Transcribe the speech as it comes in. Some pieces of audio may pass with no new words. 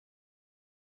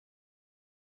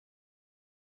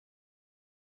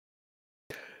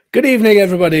Good evening,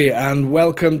 everybody, and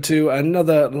welcome to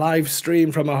another live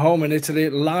stream from a home in Italy,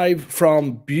 live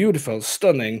from beautiful,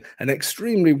 stunning, and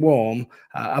extremely warm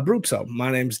Abruzzo.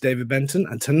 My name's David Benton,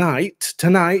 and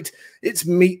tonight, it's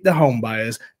Meet the Home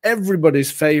Buyers, everybody's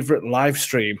favorite live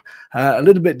stream. A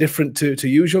little bit different to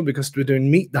usual because we're doing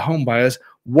Meet the Home Buyers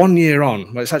 1 year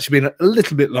on. Well, it's actually been a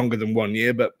little bit longer than 1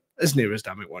 year, but as near as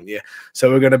damn it 1 year.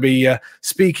 So we're going to be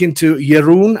speaking to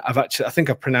Jeroen. I think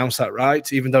I've pronounced that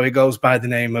right, even though he goes by the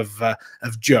name of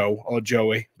Joe or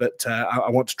Joey. But I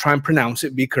want to try and pronounce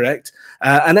it, be correct.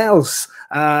 And Els,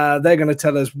 they're going to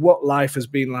tell us what life has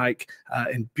been like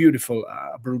in beautiful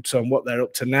Abruzzo and what they're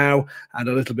up to now, and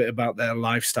a little bit about their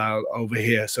lifestyle over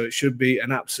here. So it should be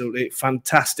an absolutely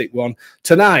fantastic one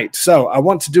tonight. So I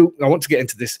want to get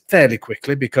into this fairly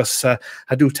quickly because I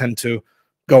do tend to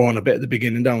go on a bit at the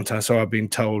beginning, don't I? So I've been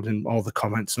told in all the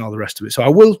comments and all the rest of it. So I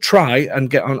will try and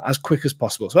get on as quick as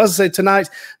possible. So as I say, tonight,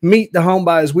 Meet the Home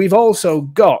Buyers. We've also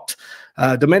got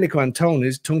Domenico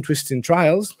Antoni's Tongue Twisting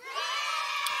Trials.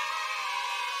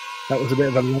 That was a bit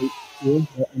of a late one,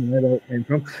 but I know where it came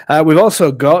from. We've also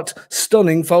got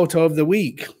Stunning Photo of the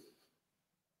Week.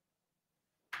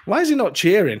 Why is he not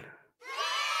cheering?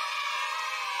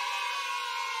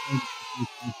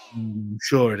 I'm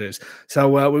sure it is.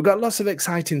 So we've got lots of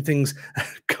exciting things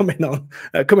coming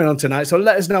on tonight. So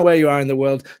let us know where you are in the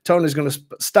world. Tony's going to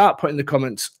start putting the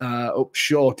comments up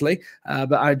shortly,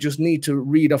 but I just need to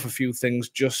read off a few things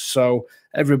just so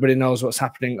everybody knows what's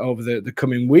happening over the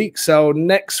coming week. So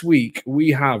next week we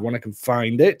have, when I can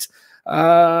find it,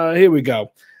 here we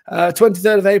go.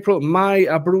 23rd of April, My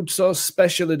Abruzzo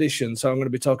special edition. So I'm going to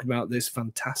be talking about this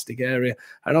fantastic area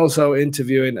and also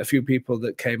interviewing a few people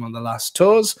that came on the last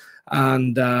tours.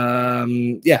 And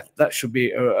yeah, that should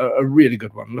be a really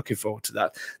good one. Looking forward to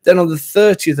that. Then on the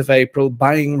 30th of April,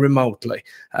 Buying Remotely.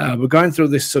 We're going through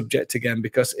this subject again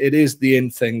because it is the in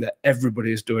thing that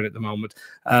everybody is doing at the moment.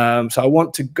 So I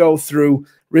want to go through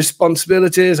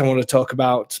responsibilities. I want to talk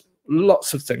about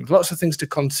lots of things to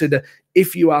consider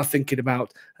if you are thinking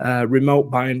about remote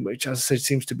buying, which, as I said,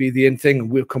 seems to be the in thing.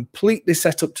 We're completely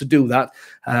set up to do that,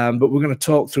 but we're going to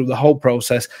talk through the whole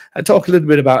process and talk a little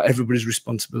bit about everybody's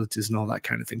responsibilities and all that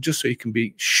kind of thing, just so you can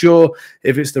be sure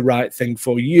if it's the right thing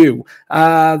for you.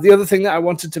 The other thing that I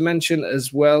wanted to mention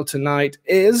as well tonight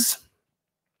is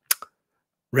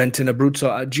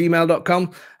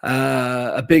rentingabruzzo@gmail.com.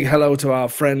 A big hello to our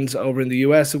friends over in the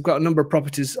US. We've got a number of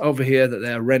properties over here that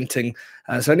they're renting.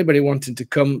 So anybody wanting to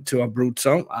come to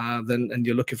Abruzzo, and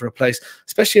you're looking for a place,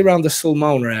 especially around the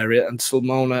Sulmona area and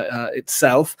Sulmona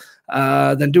itself,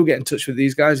 then do get in touch with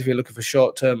these guys if you're looking for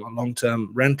short-term or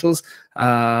long-term rentals.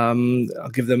 I'll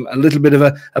give them a little bit of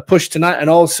a push tonight. And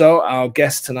also our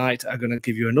guests tonight are going to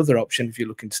give you another option if you're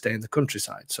looking to stay in the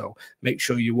countryside. So make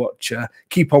sure you watch,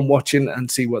 keep on watching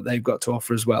and see what they've got to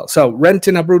offer as well. So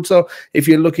renting Abruzzo, if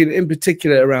you're looking in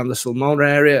particular around the Sulmona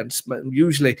area, and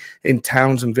usually in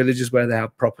towns and villages where they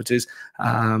have properties,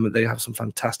 they have some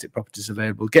fantastic properties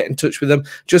available. Get in touch with them.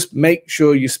 Just make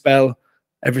sure you spell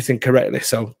everything correctly.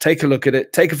 So take a look at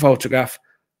it, take a photograph.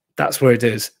 That's where it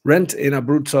is.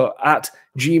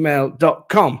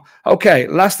 rentingabruzzo@gmail.com. Okay,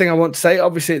 last thing I want to say,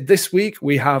 obviously this week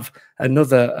we have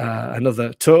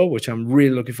another tour, which I'm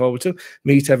really looking forward to.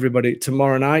 Meet everybody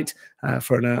tomorrow night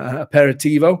for an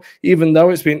aperitivo. Even though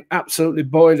it's been absolutely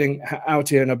boiling out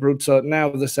here in Abruzzo, now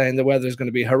they're saying the weather is going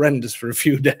to be horrendous for a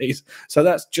few days. So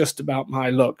that's just about my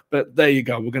luck. But there you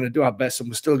go. We're going to do our best and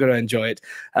we're still going to enjoy it.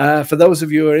 For those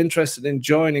of you who are interested in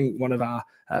joining one of our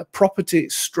property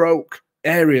stroke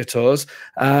area tours,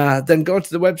 then go to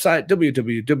the website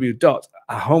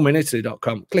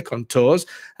www.ahomeinitaly.com, click on tours,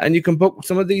 and you can book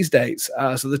some of these dates.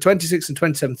 So the 26th and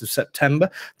 27th of September,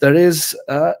 there is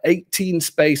 18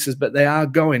 spaces, but they are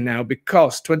going now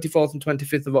because 24th and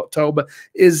 25th of October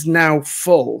is now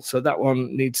full. So that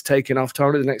one needs taking off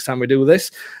totally the next time we do this.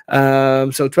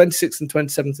 So 26th and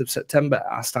 27th of September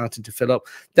are starting to fill up.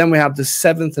 Then we have the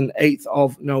 7th and 8th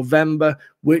of November,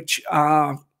 which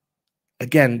are,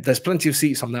 again, there's plenty of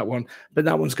seats on that one, but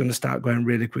that one's going to start going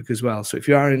really quick as well. So if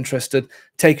you are interested,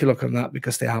 take a look on that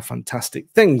because they are fantastic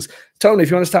things. Tony, if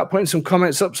you want to start putting some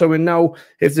comments up so we know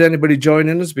if there's anybody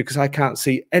joining us, because I can't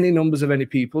see any numbers of any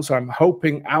people. So I'm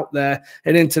hoping out there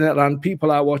in internet land, people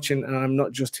are watching and I'm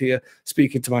not just here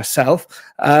speaking to myself.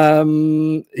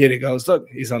 Here he goes. Look,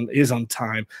 he's on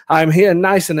time. I'm here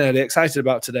nice and early, excited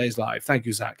about today's live. Thank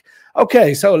you, Zach.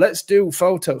 Okay, so let's do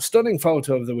stunning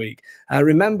photo of the week.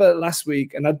 Remember last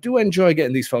week, and I do enjoy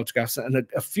getting these photographs, and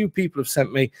a few people have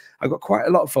sent me, I got quite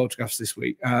a lot of photographs this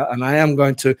week, and I am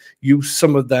going to use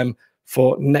some of them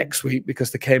for next week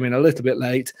because they came in a little bit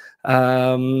late.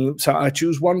 So I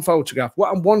choose one photograph.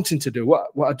 What I'm wanting to do,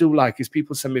 what I do like is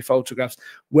people send me photographs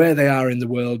where they are in the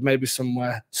world, maybe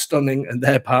somewhere stunning in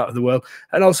their part of the world,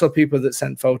 and also people that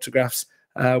send photographs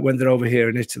when they're over here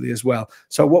in Italy as well.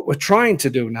 So what we're trying to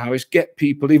do now is get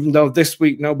people, even though this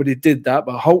week nobody did that,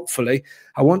 but hopefully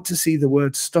I want to see the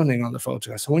word stunning on the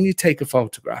photograph. So when you take a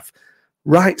photograph,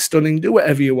 write stunning, do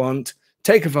whatever you want,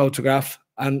 take a photograph,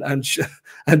 and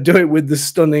do it with the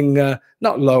stunning,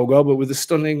 not logo, but with the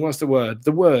stunning, what's the word?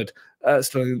 The word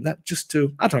stunning, that just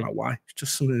to, I don't know why, it's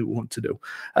just something that we want to do.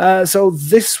 So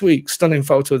this week's stunning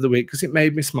photo of the week, because it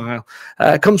made me smile,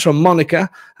 comes from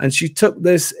Monica, and she took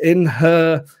this in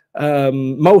her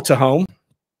motorhome,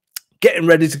 getting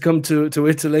ready to come to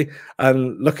Italy,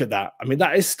 and look at that. I mean,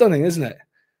 that is stunning, isn't it?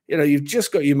 You know, you've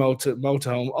just got your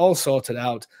motorhome all sorted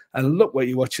out, and look what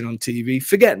you're watching on TV.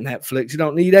 Forget Netflix. You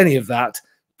don't need any of that.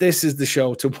 This is the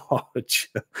show to watch.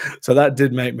 So that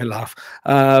did make me laugh.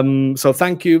 So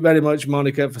thank you very much,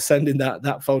 Monica, for sending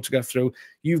that photograph through.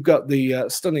 You've got the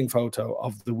stunning photo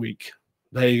of the week.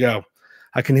 There you go.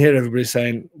 I can hear everybody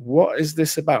saying, what is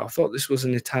this about? I thought this was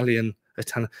an Italian.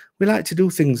 We like to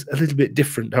do things a little bit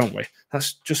different, don't we?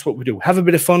 That's just what we do. Have a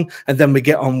bit of fun, and then we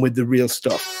get on with the real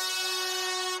stuff.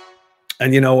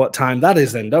 And you know what time that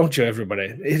is then, don't you, everybody?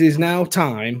 It is now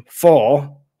time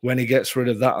for, when he gets rid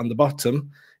of that on the bottom,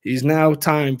 it's now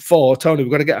time for, Tony,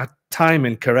 we've got to get our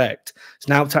timing correct. It's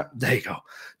now time, there you go.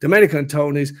 Domenico and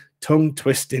Tony's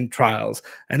tongue-twisting trials.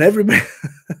 And everybody,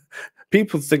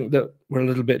 people think that we're a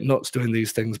little bit nuts doing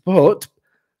these things, but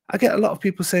I get a lot of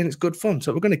people saying it's good fun,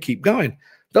 so we're going to keep going.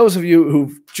 Those of you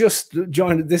who've just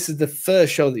joined, this is the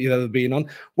first show that you've ever been on.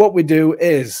 What we do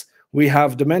is, we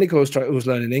have Domenico who's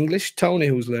learning English, Tony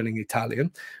who's learning Italian.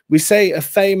 We say a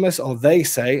famous, or they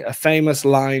say, a famous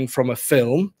line from a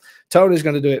film. Tony's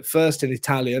going to do it first in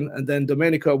Italian, and then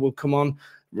Domenico will come on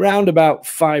round about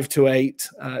 5 to 8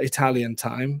 Italian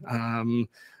time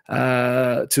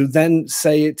to then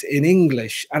say it in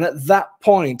English. And at that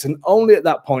point, and only at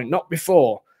that point, not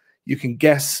before, you can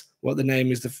guess what the name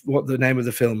is, what the name of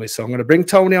the film is. So I'm going to bring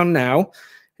Tony on now.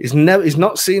 He's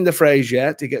not seen the phrase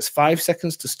yet. He gets 5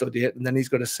 seconds to study it, and then he's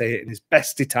got to say it in his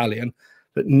best Italian,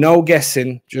 but no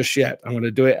guessing just yet. I'm going to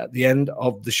do it at the end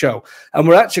of the show. And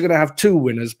we're actually going to have 2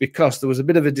 winners, because there was a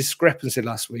bit of a discrepancy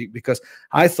last week, because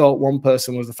I thought one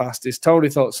person was the fastest. Tony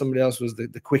thought somebody else was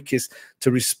the quickest to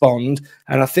respond.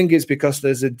 And I think it's because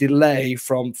there's a delay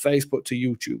from Facebook to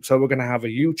YouTube. So we're going to have a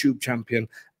YouTube champion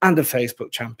and a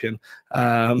Facebook champion.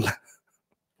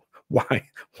 Why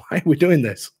are we doing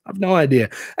this? I've no idea.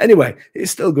 Anyway, it's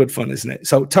still good fun, isn't it?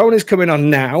 So Tony's coming on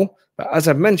now, but as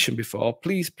I've mentioned before,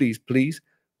 please, please, please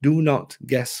do not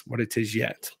guess what it is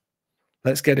yet.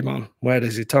 Let's get him on. Where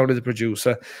is he? Tony, the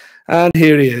producer. And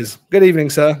here he is. Good evening,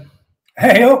 sir.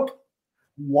 Hey up.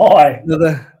 Why?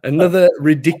 Another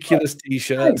ridiculous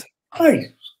t-shirt.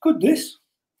 Hey, good this.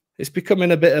 It's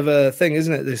becoming a bit of a thing,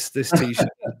 isn't it, this t-shirt?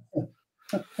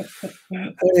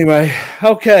 Anyway,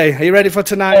 okay, are you ready for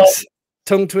tonight's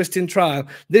tongue-twisting trial?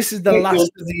 This is the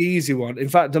last of the easy one. In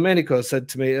fact, Domenico said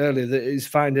to me earlier that he's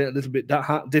finding it a little bit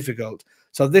difficult.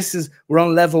 So we're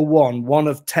on level 1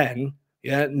 of 10.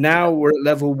 Yeah, now we're at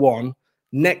level 1.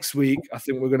 Next week, I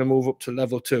think we're going to move up to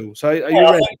level 2. So are you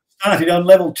ready? I started on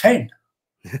level 10.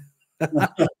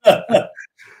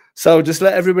 So just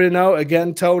let everybody know,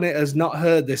 again, Tony has not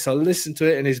heard this, so listen to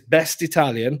it in his best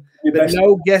Italian. But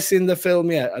no guessing the film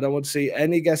yet. I don't want to see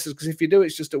any guesses, because if you do,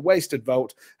 it's just a wasted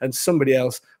vote, and somebody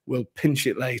else will pinch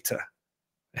it later.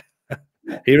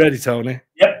 Are you ready, Tony?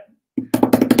 Yep.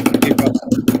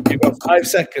 You've got 5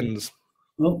 seconds.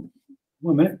 Oh,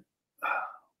 1 minute.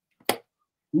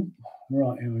 Ooh,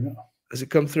 right, here we go. Has it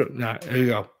come through? No, here you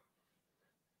go.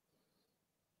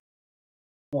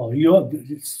 Oh,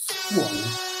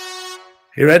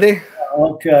 You ready?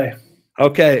 Okay.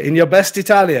 Okay, in your best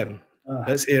Italian.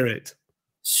 Let's hear it.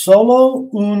 Solo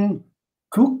un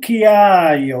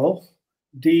cucchiaio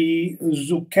di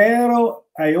zucchero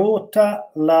aiuta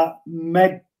la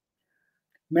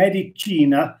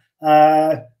medicina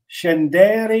a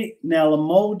scendere nel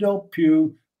modo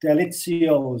più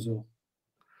delizioso.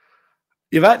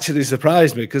 You've actually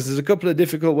surprised me, because there's a couple of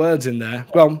difficult words in there.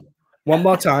 Go on. One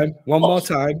more time. One more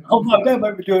time. Oh, my God,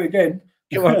 let me do it again.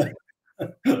 Come on.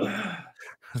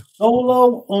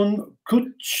 Solo un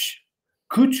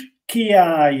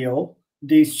cucchiaio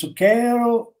di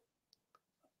zucchero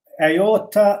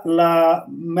aiuta la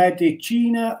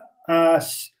medicina a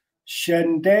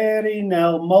scendere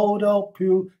nel modo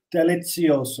più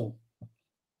delizioso.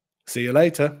 See you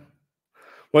later.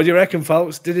 What do you reckon,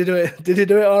 folks? Did he do it? Did he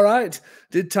do it all right?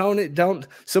 Did Tony? Don't.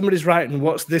 Somebody's writing,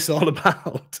 what's this all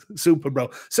about? Super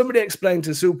Bro. Somebody explain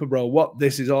to Super Bro what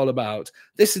this is all about.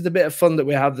 This is the bit of fun that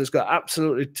we have that's got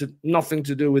absolutely nothing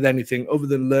to do with anything other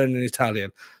than learning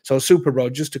Italian. So Super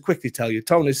Bro, just to quickly tell you,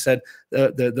 Tony said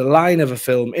the line of a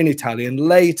film in Italian.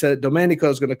 Later,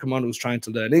 Domenico's going to come on who's trying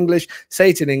to learn English, say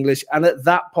it in English, and at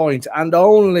that point, and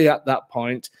only at that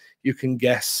point, you can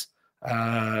guess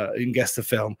the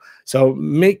film. So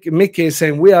Mickey is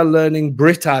saying we are learning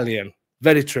Britalian.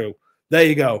 Very true. There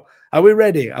you go. Are we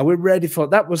ready? Are we ready for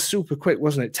that? Was super quick,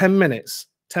 wasn't it? 10 minutes.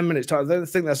 10 minutes. I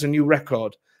think that's a new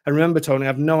record. And remember, Tony, I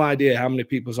have no idea how many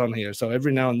people's on here. So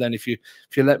every now and then, if you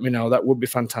let me know, that would be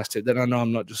fantastic. Then I know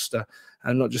I'm not just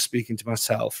speaking to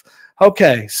myself.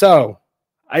 Okay, so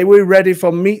are we ready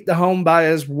for Meet the Home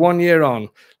Buyers 1 year on?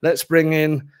 Let's bring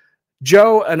in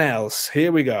Joe and Els.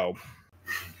 Here we go.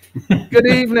 Good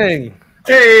evening.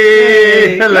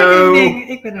 Hey, hello.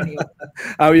 Ik ben er niet op.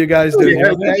 How are you guys doing?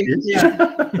 Yeah, Okay?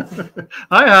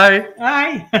 Hi.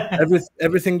 Hi.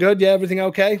 Everything good? Yeah, everything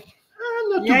okay?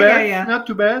 Not too bad. Not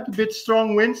too bad. A bit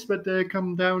strong winds, but they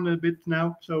come down a bit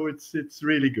now, so it's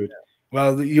really good.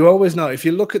 Well, you always know, if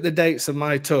you look at the dates of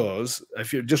my tours,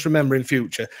 if you just remember in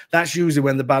future, that's usually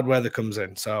when the bad weather comes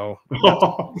in. So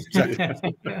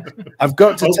exactly. I've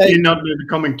got to Hopefully not the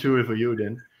coming tour for you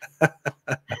then.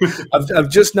 I've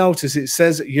just noticed it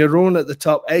says Jeroen at the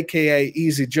top, aka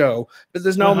Easy Joe, but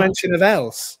there's no mention of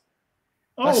Els.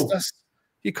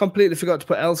 You completely forgot to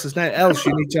put Els's name. Els,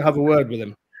 you need to have a word with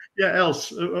him. Yeah,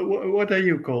 Els. What are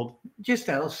you called? Just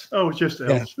Els. Oh, just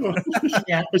Els. Yeah.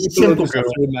 Yeah. It's a simple girl.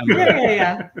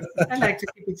 Yeah. I like to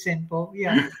keep it simple.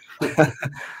 Yeah.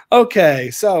 Okay,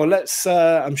 so let's.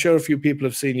 I'm sure a few people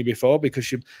have seen you before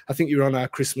because I think you were on our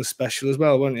Christmas special as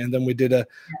well, weren't you? And then we did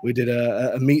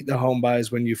a Meet the Home Buyers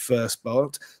when you first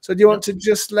bought. So do you want to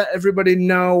just let everybody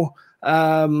know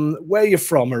where you're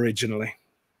from originally?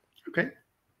 Okay.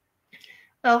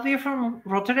 Well, we're from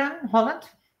Rotterdam, Holland.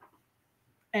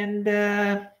 And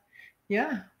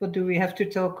what do we have to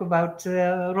talk about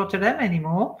Rotterdam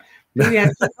anymore? Do we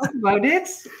have to talk about it?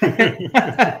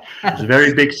 It's a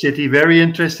very big city, very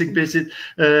interesting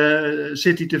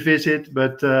city to visit.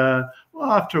 But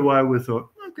after a while, we thought,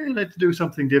 okay, let's do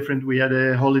something different. We had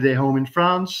a holiday home in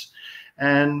France,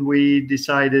 and we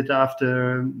decided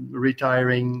after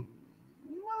retiring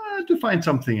to find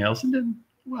something else. And then,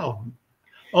 well,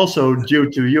 also due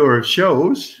to your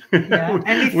shows. Yeah,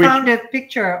 and we found a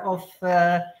picture of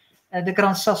the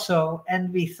Gran Sasso,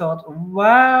 and we thought,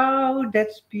 wow,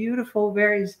 that's beautiful.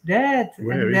 Where is that?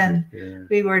 And then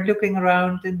we were looking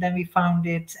around, and then we found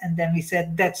it, and then we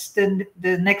said, that's the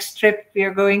next trip we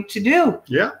are going to do.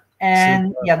 Yeah.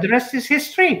 And the rest is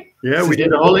history. Yeah, we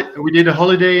did a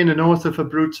holiday in the north of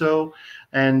Abruzzo,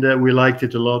 and we liked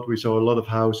it a lot. We saw a lot of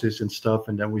houses and stuff,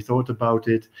 and then we thought about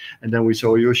it, and then we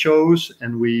saw your shows,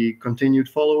 and we continued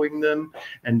following them,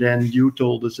 and then you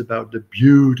told us about the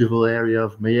beautiful area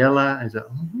of Maiella, and I said,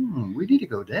 we need to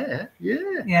go there.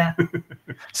 Yeah.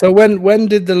 So when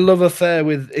did the love affair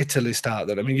with Italy start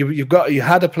then? I mean, you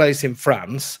had a place in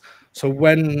France. So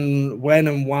when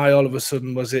and why all of a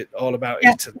sudden was it all about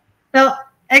Italy? Well,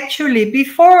 actually,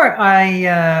 before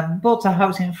I bought a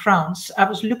house in France, I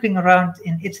was looking around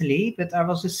in Italy, but I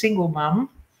was a single mom,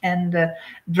 and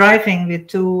driving with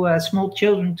two small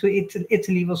children to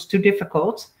Italy was too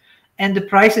difficult, and the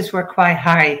prices were quite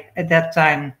high at that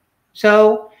time.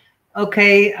 So,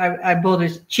 okay, I bought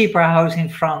a cheaper house in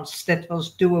France that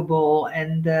was doable,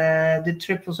 and the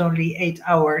trip was only 8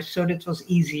 hours, so that was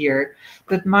easier.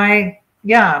 But my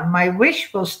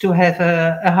wish was to have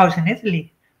a house in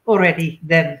Italy already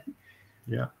then.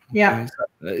 Yeah.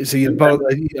 So you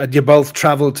both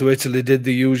traveled to Italy, did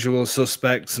the usual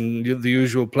suspects and the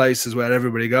usual places where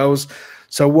everybody goes.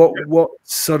 So what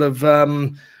sort of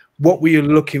what were you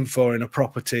looking for in a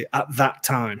property at that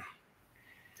time?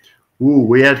 Ooh,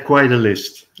 we had quite a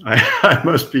list. I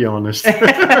must be honest.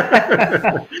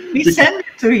 We sent it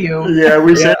to you. Yeah,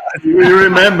 we sent. You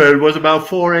remember it was about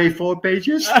 4 A4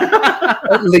 pages,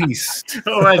 at least.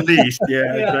 Oh, at least,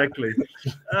 yeah. Exactly.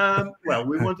 Well,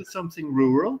 we wanted something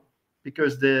rural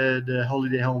because the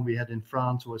holiday home we had in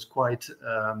France was quite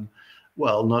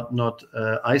not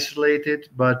isolated,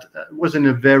 but was in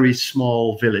a very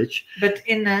small village. But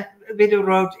with a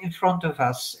road in front of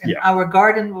us, and our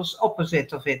garden was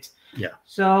opposite of it. Yeah.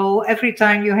 So every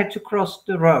time you had to cross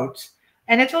the road,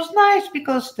 And it was nice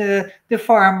because the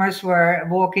farmers were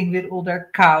walking with all their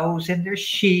cows and their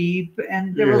sheep,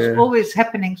 and there was always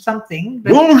happening something.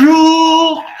 But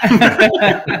Bonjour!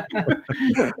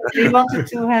 we wanted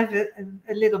to have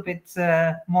a little bit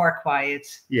more quiet.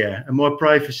 Yeah, and more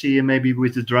privacy, and maybe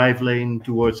with the drive lane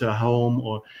towards a home,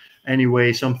 or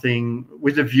anyway something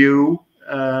with a view.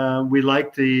 We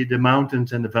like the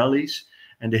mountains and the valleys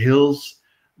and the hills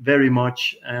very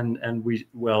much, and we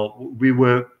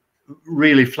were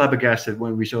really flabbergasted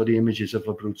when we saw the images of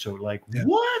Abruzzo. Like,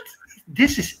 what?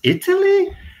 This is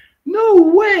Italy? No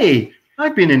way!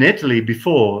 I've been in Italy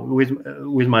before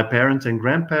with my parents and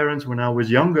grandparents when I was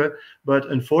younger, but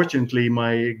unfortunately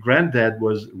my granddad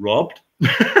was robbed.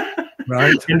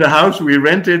 Right. In the house we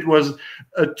rented was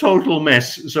a total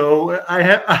mess. So I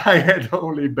had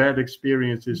only bad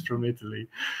experiences from Italy.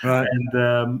 Right.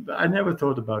 And I never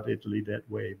thought aboutItaly that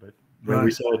way, but when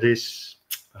we saw this,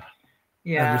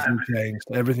 everything changed.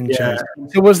 Everything changed.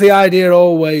 So was the idea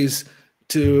always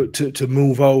to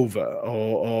move over,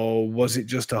 or was it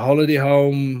just a holiday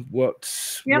home?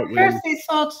 First we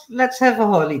thought, let's have a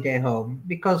holiday home,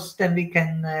 because then we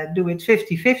can do it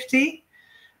 50-50.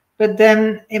 But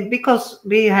then, because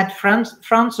we had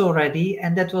France already,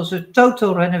 and that was a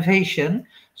total renovation,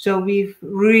 so we've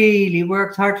really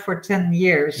worked hard for 10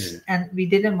 years, and we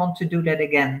didn't want to do that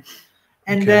again.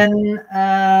 And then,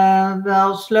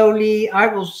 slowly I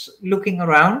was looking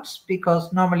around,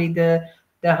 because normally the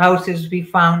houses we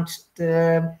found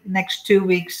the next 2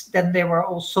 weeks, then they were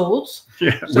all sold.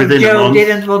 Yeah, so Joe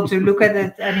didn't want to look at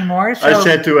it anymore. So I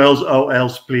said to Els,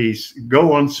 Els, please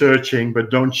go on searching, but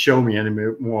don't show me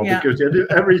anymore, because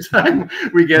every time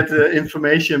we get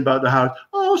information about the house,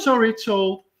 oh, sorry, it's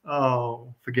sold.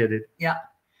 Oh, forget it. Yeah.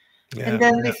 And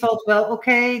then we thought, well,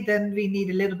 okay, then we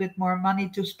need a little bit more money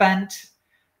to spend.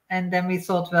 And then we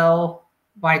thought, well,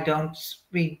 why don't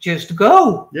we just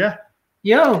go? Yeah.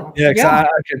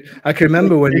 I can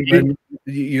remember when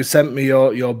you sent me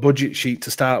your budget sheet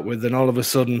to start with, and all of a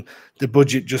sudden the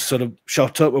budget just sort of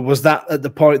shot up. Was that at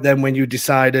the point then when you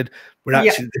decided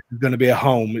this is going to be a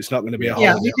home? It's not going to be a home.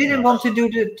 Yeah, we didn't want to do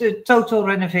the total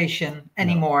renovation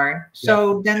anymore.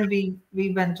 So then we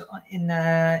went in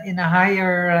a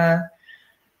higher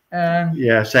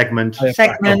segment,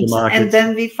 and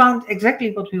then we found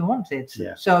exactly what we wanted.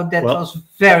 So that was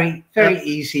very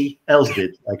easy. Els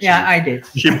did, actually. Yeah, I did.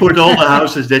 She put all the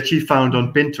houses that she found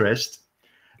on Pinterest,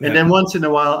 and then once in a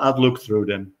while I'd look through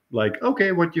them, like,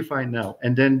 okay, what do you find now?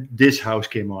 And then this house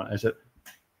came on. I said,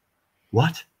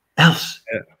 what else?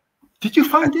 Did you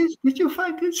find this? Did you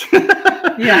find this?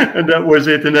 And that was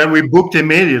it. And then we booked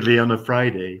immediately on a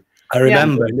Friday. I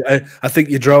remember. I think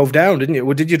you drove down, didn't you?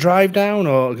 Well, did you drive down,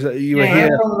 or you were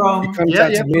here? You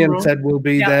contacted me and said we'll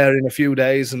be there in a few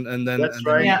days, and then that's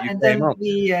right. And then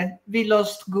we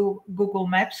lost Google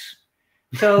Maps,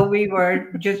 so we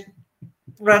were just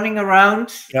running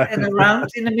around and around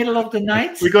in the middle of the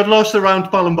night. We got lost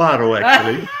around Palombaro,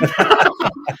 actually.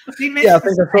 I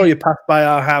think I saw you pass by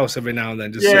our house every now and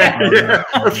then. Just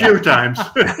a few times.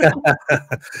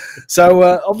 So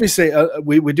obviously,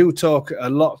 we do talk a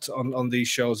lot on these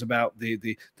shows about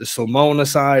the Sulmona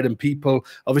side, and people.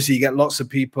 Obviously, you get lots of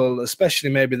people, especially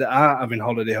maybe that are having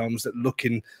holiday homes, that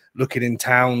looking in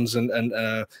towns and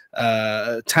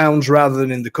towns rather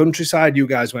than in the countryside. You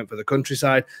guys went for the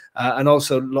countryside, and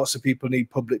also lots of people need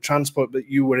public transport, but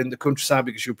you were in the countryside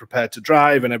because you were prepared to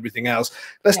drive and everything else.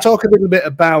 Let's talk a little bit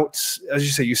about, as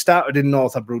you say, you started in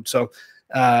North Abruzzo.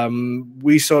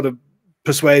 We sort of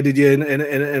persuaded you in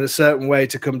a certain way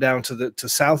to come down to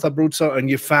South Abruzzo, and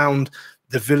you found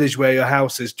the village where your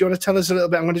house is. Do you want to tell us a little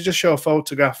bit? I'm going to just show a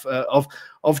photograph of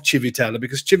Civitella,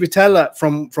 because Civitella,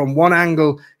 from one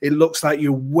angle, it looks like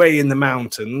you're way in the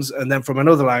mountains, and then from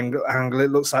another angle,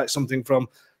 it looks like something from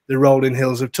the rolling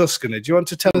hills of Tuscany. Do you want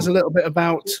to tell us a little bit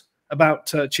about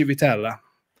Civitella?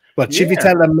 Well,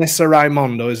 Civitella Messa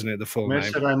Raimondo, isn't it, the full name?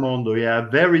 Messa Raimondo,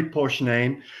 very posh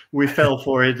name. We fell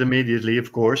for it immediately,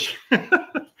 of course.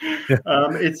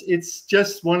 It's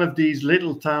just one of these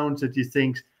little towns that you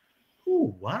think,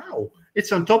 oh, wow.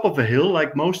 It's on top of a hill,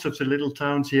 like most of the little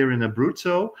towns here in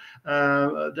Abruzzo.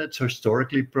 That's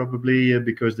historically probably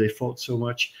because they fought so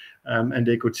much, and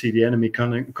they could see the enemy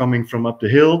coming from up the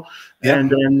hill. Yep.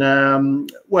 And then,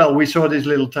 we saw this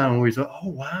little town. We thought, oh,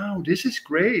 wow, this is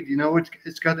great. You know,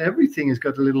 it's got everything. It's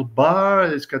got a little bar.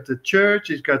 It's got the church.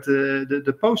 It's got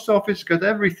the post office. It's got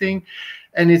everything.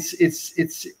 And it's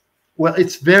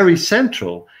very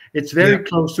central. It's very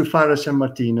close to Fara San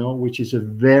Martino, which is a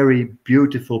very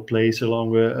beautiful place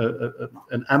along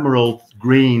an emerald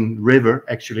green river.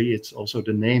 Actually, it's also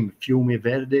the name Fiume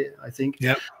Verde, I think.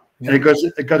 Yeah. And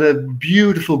it got a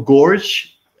beautiful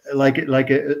gorge like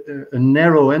a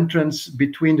narrow entrance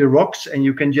between the rocks, and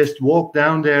you can just walk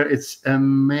down there. It's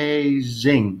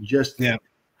amazing. Just yeah.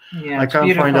 Yeah, I it's can't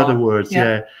find beautiful. other words. Yeah.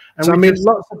 Yeah. And So I we mean, just-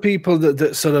 lots of people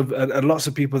that sort of, and lots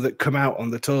of people that come out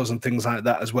on the tours and things like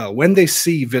that as well. When they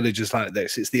see villages like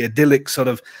this, it's the idyllic sort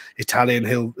of Italian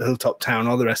hilltop town,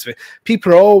 all the rest of it.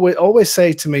 People always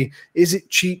say to me, "Is it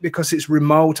cheap because it's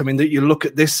remote?" I mean, that you look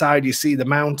at this side, you see the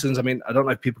mountains. I mean, I don't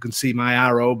know if people can see my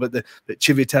arrow, but the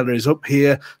Civitella is up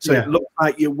here, so Yeah. it looks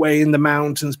like you're way in the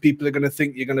mountains. People are going to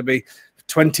think you're going to be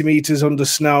 20 meters under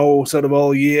snow, sort of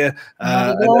all year,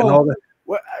 Not at and all. all that.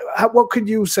 What could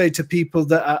you say to people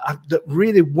that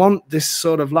really want this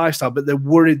sort of lifestyle, but they're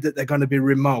worried that they're going to be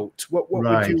remote? What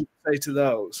would you say to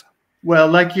those? Well,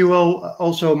 like you all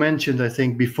also mentioned, I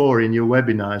think before in your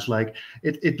webinars, like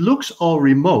it looks all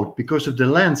remote because of the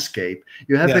landscape.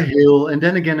 You have a hill, and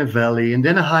then again a valley, and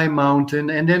then a high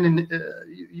mountain, and then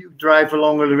you drive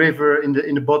along a river in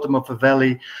the bottom of a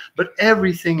valley. But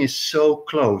everything is so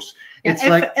close. Yeah, It's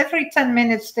like every 10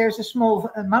 minutes there's a small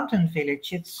mountain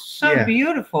village. It's so Yeah.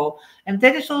 beautiful. And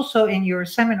that is also in your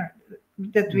seminar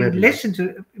that we listen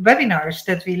to, webinars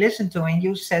that we listen to, and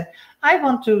you said, I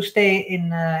want to stay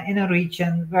in a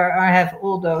region where I have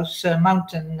all those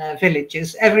mountain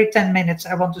villages. Every 10 minutes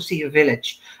I want to see a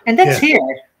village. And that's here.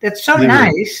 That's so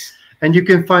nice. And you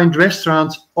can find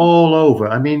restaurants all over.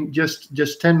 I mean,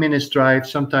 just 10 minutes drive,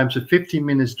 sometimes a 15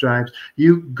 minutes drive.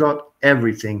 You got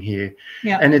everything here.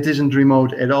 Yeah. And it isn't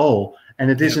remote at all.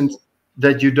 And it isn't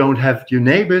that you don't have your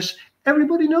neighbors.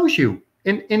 Everybody knows you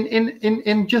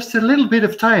in just a little bit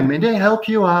of time, and they help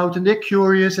you out, and they're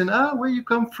curious, and where you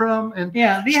come from. And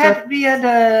yeah, we had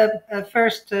a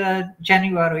first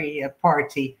January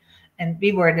party, and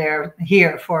we were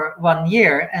here for 1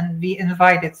 year, and we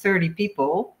invited 30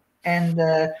 people. And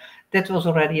that was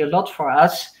already a lot for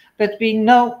us, but we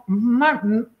know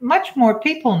much more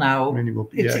people now. Many more,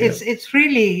 it's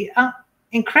really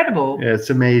incredible. Yeah,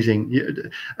 it's amazing.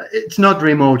 It's not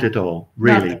remote at all,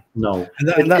 really. No.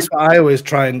 And that's what I always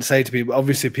try and say to people.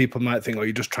 Obviously, people might think, "Oh,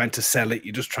 you're just trying to sell it.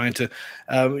 You're just trying to,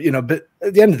 But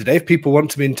at the end of the day, if people want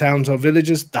to be in towns or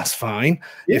villages, that's fine.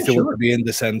 If they want to be in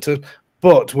the centre.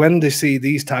 But when they see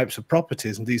these types of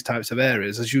properties and these types of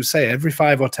areas, as you say, every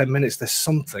 5 or 10 minutes there's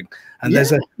something, and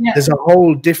there's a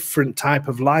whole different type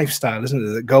of lifestyle, isn't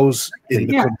there, that goes in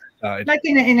the countryside. Like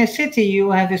in a city, you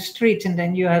have a street, and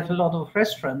then you have a lot of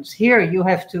restaurants. Here, you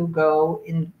have to go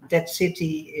in that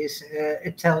city is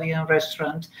Italian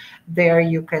restaurant. There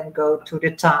you can go to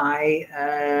the Thai.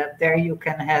 There you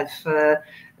can have.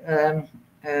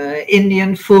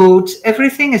 Indian food,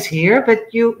 everything is here,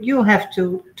 but you have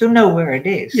to know where it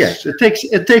is. Yes, it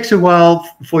takes a while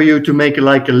for you to make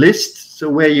like a list, so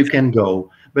where you can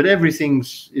go, but everything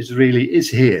is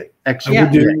here.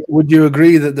 Actually, would you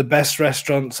agree that the best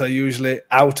restaurants are usually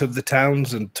out of the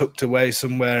towns and tucked away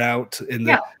somewhere out in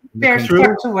the they're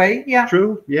tucked away.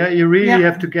 True. Yeah, you really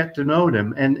have to get to know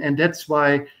them, and that's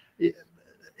why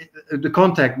the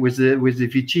contact with the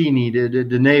vicini,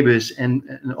 the neighbors, and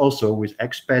also with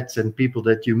expats and people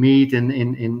that you meet in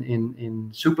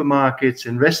supermarkets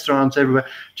and restaurants everywhere.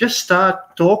 Just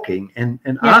start talking and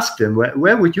ask them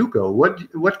where would you go?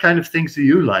 What kind of things do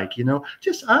you like?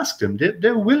 Just ask them.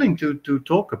 They're willing to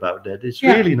talk about that. It's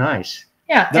really nice.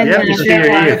 Yeah, and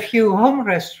there are a few home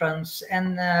restaurants,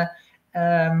 and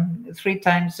 3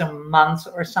 times a month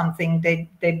or something,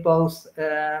 they both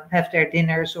have their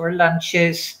dinners or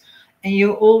lunches, and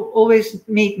you always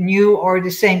meet new or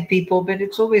the same people, but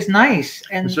it's always nice.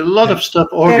 And there's a lot of stuff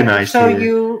organized so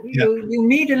here. you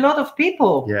meet a lot of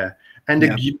people. Yeah. And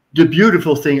the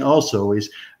beautiful thing also is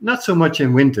not so much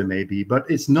in winter maybe, but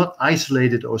it's not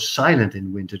isolated or silent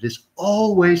in winter. There's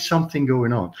always something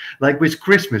going on. Like with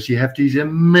Christmas, you have these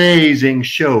amazing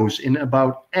shows in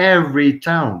about every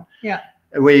town. Yeah.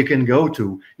 Where you can go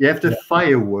to. You have the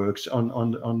fireworks on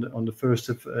the first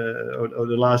of or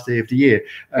the last day of the year.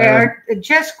 There are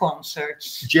jazz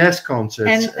concerts.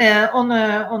 And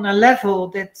on a level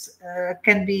that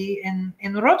can be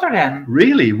in Rotterdam.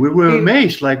 Really, we were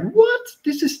amazed. Like, what?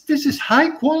 This is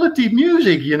high quality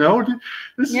music.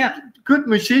 This good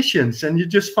musicians, and you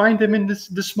just find them in the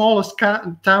smallest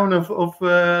town of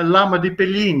Lama di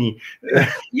Pellini.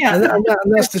 And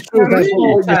that's the truth. That's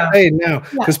what you're saying now,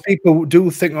 because people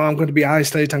do think, I'm going to be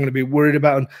isolated, I'm going to be worried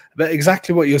about them. But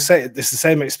exactly what you're saying, it's the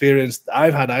same experience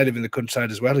I've had. I live in the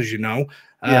countryside as well, as you know,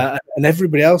 and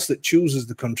everybody else that chooses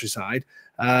the countryside,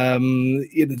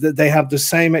 they have the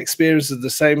same experiences, the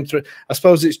same. I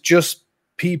suppose it's just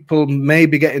people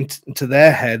maybe getting into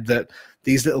their head that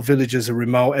these little villages are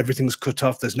remote. Everything's cut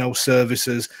off. There's no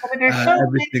services. But there's so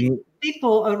everything. many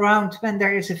people around when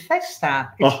there is a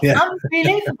festa. It's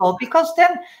unbelievable, because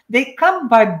then they come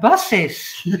by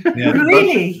buses,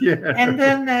 really. And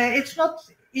then it's not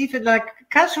even like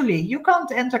casually. You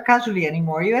can't enter casually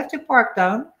anymore. You have to park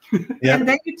down, and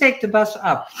then you take the bus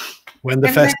up. When the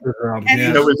festivals are on. And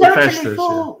it's totally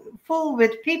full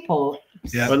with people.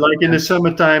 Yeah. But like in the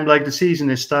summertime, like the season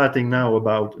is starting now.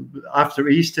 About after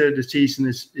Easter, the season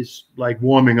is like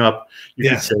warming up. You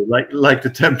could say, like the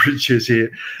temperatures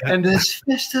here, and there's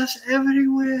festas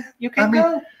everywhere. You can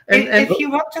go if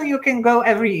you want to. You can go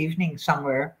every evening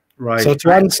somewhere. Right. So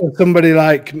to answer somebody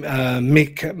like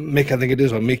Mick, I think it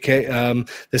is, or Mickey,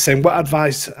 they're saying, what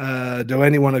advice do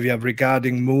any one of you have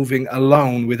regarding moving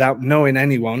alone without knowing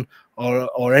anyone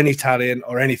or any Italian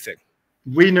or anything?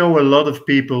 We know a lot of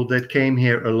people that came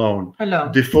here alone,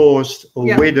 divorced or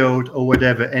widowed or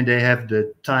whatever, and they have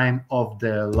the time of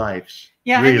their lives.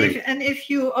 Yeah, really. and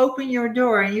if you open your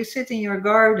door and you sit in your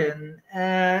garden,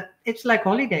 it's like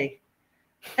holiday.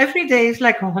 Every day is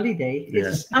like a holiday.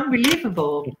 It's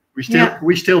unbelievable.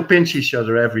 We still pinch each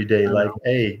other every day. Like,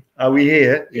 hey, are we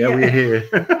here? Yeah, we're here.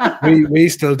 we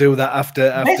still do that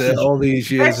after all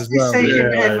these years as well.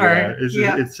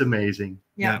 It's amazing.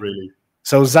 Yeah, really.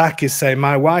 So Zach is saying,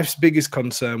 my wife's biggest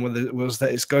concern was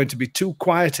that it's going to be too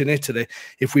quiet in Italy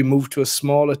if we move to a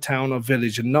smaller town or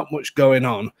village and not much going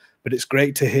on. But it's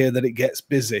great to hear that it gets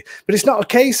busy. But it's not a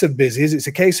case of busy, is it? It's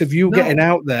a case of you getting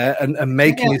out there and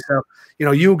making yourself, you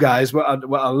know, you guys, what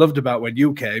I loved about when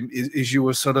you came is you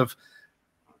were sort of,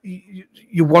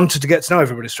 you wanted to get to know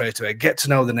everybody straight away, get to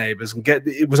know the neighbors, and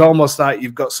it was almost like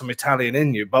you've got some Italian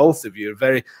in you. Both of you are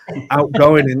very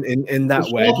outgoing in that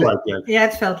way. Yeah,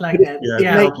 it felt like that.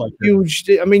 Huge.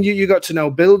 I mean, you got to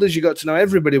know builders, you got to know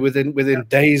everybody within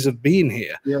days of being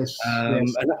here. Yes.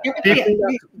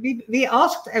 We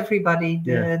asked everybody,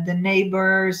 the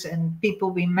neighbors and people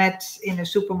we met in a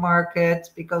supermarket,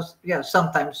 because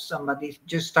sometimes somebody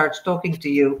just starts talking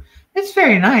to you. It's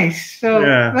very nice. So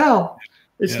well.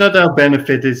 It's not our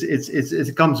benefit.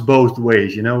 It comes both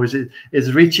ways, you know.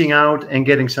 It's reaching out and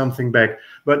getting something back.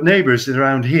 But neighbors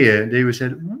around here, they would say,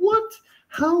 "What?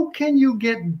 How can you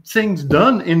get things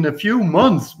done in a few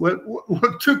months? What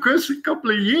took us a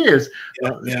couple of years?"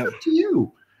 It's up to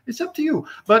you. It's up to you.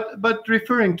 But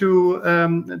referring to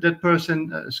that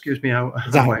person, excuse me,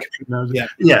 Zach.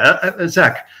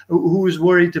 Zach, who is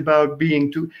worried about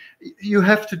being too. You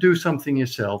have to do something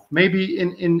yourself. Maybe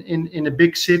in a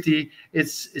big city,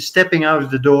 it's stepping out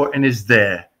of the door and it's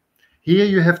there. Here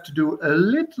you have to do a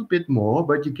little bit more,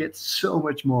 but you get so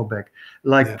much more back,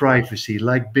 like privacy,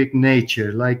 like big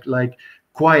nature, like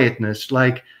quietness,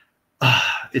 like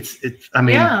I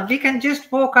mean, we can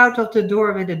just walk out of the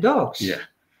door with the dogs.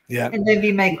 Yeah, and then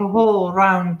we make a whole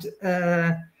round,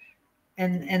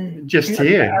 and just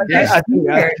here.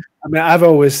 I mean, I've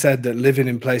always said that living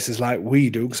in places like we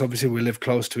do, because obviously we live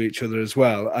close to each other as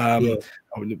well,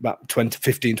 about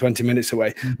 15, 20 minutes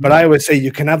away. But I always say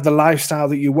you can have the lifestyle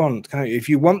that you want. If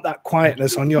you want that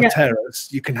quietness on your terrace,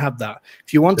 you can have that.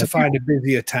 If you want to find a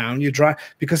busier town, you drive,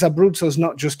 because Abruzzo is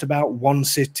not just about one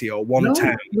city or one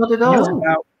town. Not at all. It's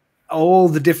about all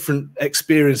the different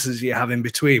experiences you have in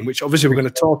between, which obviously we're going to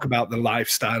talk about the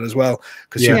lifestyle as well,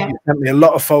 because you sent me a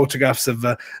lot of photographs of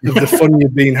the fun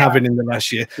you've been having in the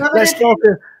last year.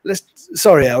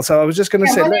 Sorry, Els, I was just going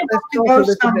to say, let's talk a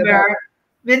little bit about,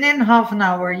 within half an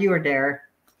hour you're there.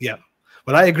 Yeah.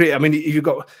 Well, I agree. I mean, you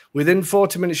got within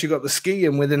 40 minutes you got the ski,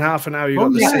 and within half an hour you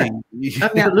got the sea.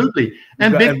 Absolutely.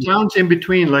 And big towns in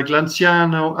between, like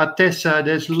Lanciano, Atessa.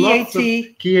 There's lots of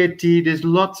Chieti. There's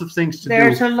lots of things to do.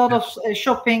 There's a lot of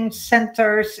shopping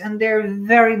centers, and they're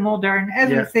very modern.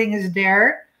 Everything is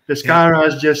there. Pescara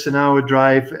is just an hour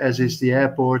drive, as is the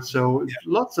airport. So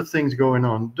lots of things going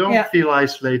on. Don't feel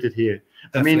isolated here.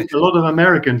 Definitely. I mean, a lot of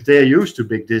Americans, they're used to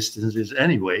big distances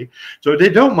anyway. So they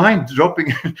don't mind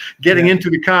getting into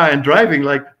the car and driving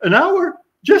like an hour,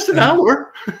 just an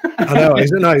hour. I know,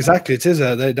 no, exactly. It is.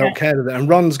 They don't care. And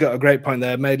Ron's got a great point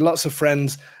there. Made lots of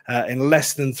friends in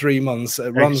less than 3 months.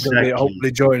 Ron's going to be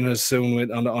hopefully joining us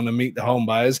soon on a Meet the Home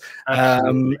Buyers.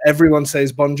 Everyone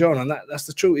says buongiorno, and that's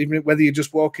the truth. Even whether you're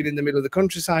just walking in the middle of the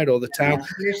countryside or the town.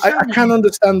 I can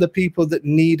understand the people that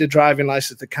need a driving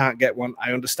license that can't get one.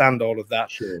 I understand all of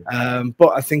that. Sure.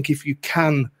 But I think if you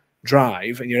can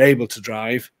drive and you're able to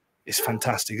drive, it's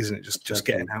fantastic, isn't it? Just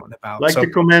getting out and about. Like the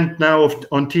comment now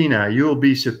on Tina, you'll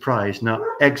be surprised. Now,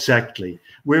 exactly.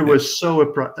 We were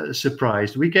so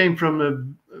surprised. We came from a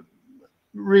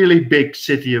really big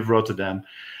city of Rotterdam,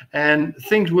 and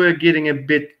things were getting a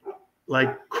bit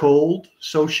like cold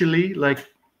socially. Like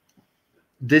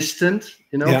distant,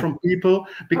 you know, from people,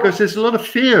 because there's a lot of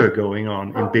fear going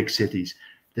on in big cities.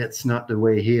 That's not the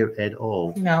way here at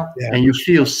all. No. And you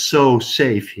feel so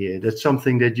safe here. That's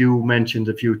something that you mentioned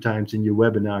a few times in your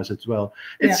webinars as well.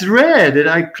 It's rare that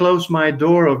I close my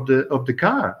door of the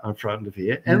car in front of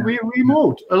here and we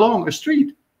remote along a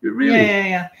street.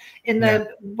 Really. In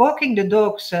walking the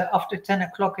dogs after 10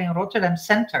 o'clock in Rotterdam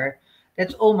Center,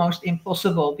 that's almost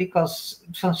impossible because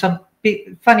some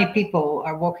funny people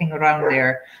are walking around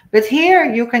there. But here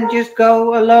you can just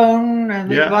go alone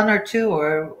with one or two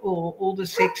or all the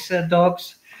 6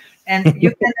 dogs, and you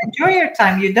can enjoy your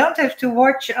time. You don't have to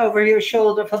watch over your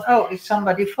shoulder for, oh, is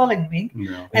somebody following me?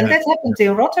 No. And that happens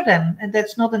in Rotterdam, and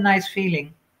that's not a nice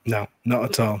feeling. No, not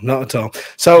at all, not at all.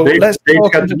 So let's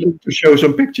talk to show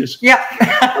some pictures. Yeah,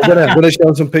 I'm gonna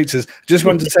show some pictures. Just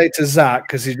wanted to say to Zach,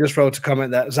 because he just wrote a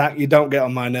comment that Zach, you don't get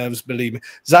on my nerves, believe me.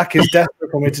 Zach is desperate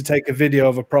for me to take a video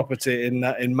of a property in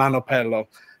Manopello,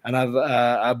 and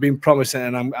I've been promising,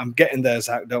 and I'm getting there,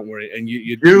 Zach. Don't worry. And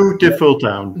you beautiful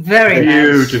town, very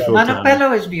beautiful. Nice.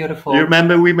 Manopello is beautiful. You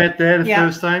remember we met there the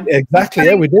first time? Exactly.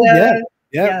 Yeah, we did.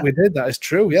 Yeah, we did. That is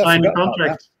true. Yeah, signed a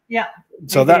contract. Yeah.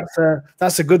 So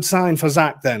that's a good sign for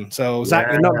Zach then. So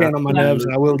Zach, you're not getting on my nerves,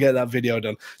 and I will get that video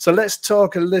done. So let's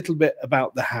talk a little bit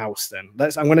about the house then.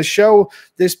 I'm going to show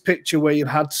this picture where you've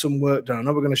had some work done. I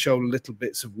know we're going to show little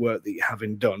bits of work that you're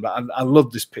having done, but I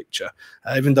love this picture,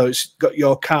 even though it's got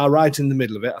your car right in the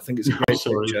middle of it. I think it's a great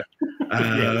picture.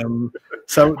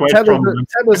 So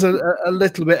tell us a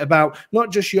little bit about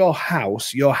not just your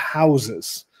house, your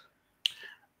houses.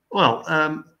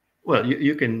 Well,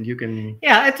 you can.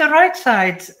 Yeah, at the right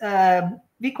side,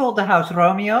 we call the house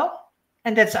Romeo,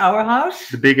 and that's our house.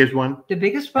 The biggest one. The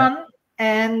biggest one.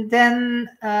 And then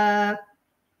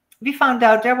we found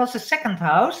out there was a second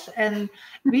house, and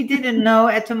we didn't know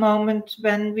at the moment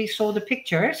when we saw the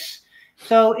pictures.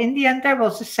 So in the end, there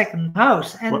was a second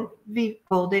house, and we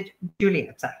called it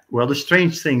Giulietta. Well, the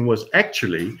strange thing was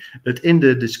actually that in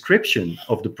the description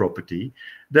of the property,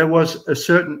 there was a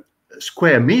certain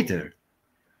square meter.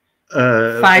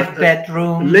 5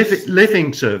 bedrooms,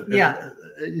 living service,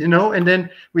 you know, and then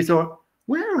we thought,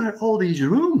 where are all these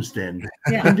rooms then?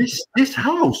 And this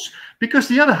house, because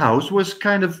the other house was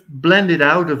kind of blended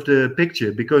out of the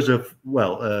picture because of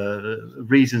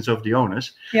reasons of the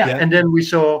owners. And then we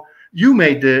saw you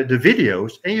made the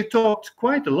videos and you talked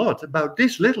quite a lot about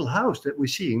this little house that we're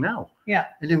seeing now.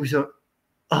 And then we thought,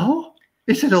 oh,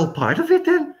 is it all part of it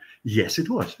then? Yes, it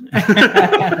was.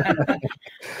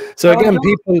 So again,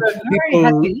 people very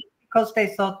happy because they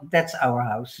thought that's our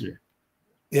house.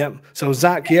 Yeah. So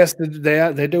Zach, yes,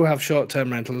 they do have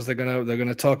short-term rentals. They're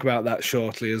gonna talk about that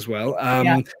shortly as well.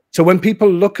 So when people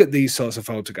look at these sorts of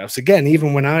photographs, again,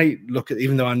 even when I look at,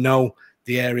 even though I know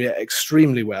the area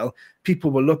extremely well, people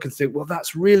will look and think, well,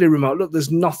 that's really remote. Look, there's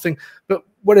nothing. But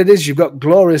what it is, you've got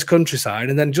glorious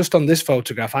countryside, and then just on this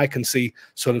photograph, I can see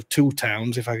sort of 2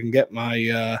 towns. If I can get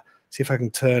my see if I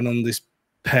can turn on this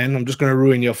pen. I'm just going to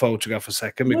ruin your photograph a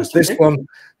second, because this one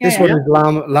is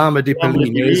Lama di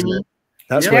Pellini, isn't it?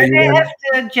 That's where they have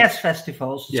the jazz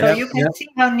festivals, so you can see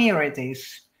how near it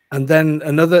is. And then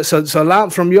another, so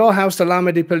from your house to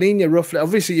Lama di Pellini, roughly,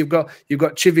 obviously you've got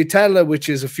Civitella, which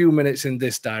is a few minutes in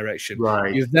this direction.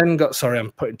 Right. You've then got, sorry,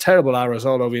 I'm putting terrible arrows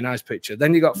all over your nice picture.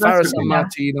 Then you got Fara San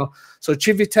Martino. So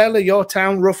Civitella, your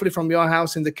town, roughly from your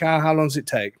house in the car, how long does it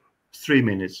take? 3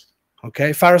 minutes.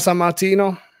 Okay. Fara San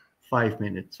Martino? 5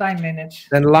 minutes. 5 minutes.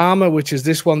 Then Lama, which is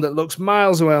this one that looks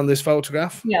miles away on this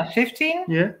photograph. Yeah, 15.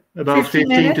 Yeah, about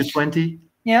 15 to 20.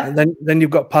 Yeah. And then you've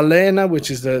got Palena,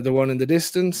 which is the one in the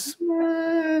distance.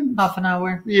 Half an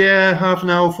hour. Yeah, half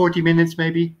an hour, 40 minutes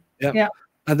maybe. Yeah.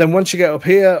 And then once you get up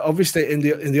here, obviously in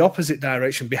the opposite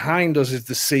direction behind us is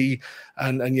the sea,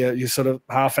 and you're sort of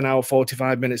half an hour,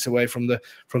 45 minutes away from the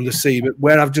sea. But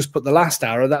where I've just put the last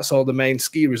arrow, that's all the main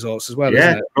ski resorts as well,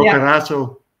 isn't it?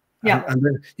 Roccaraso. Yeah. And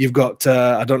then you've got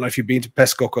I don't know if you've been to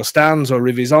Pesco Costanzo or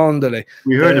Rivisondoli.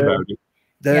 We heard about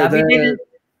it.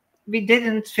 We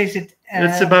didn't visit.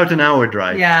 It's about an hour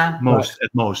drive. Yeah.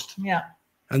 At most. Yeah.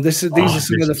 And these are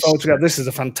some of the photographs. This is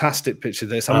a fantastic picture.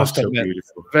 This I must admit,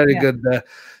 beautiful. Very good.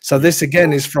 So this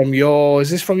again is from your. Is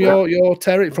this from your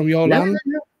territory, from your land?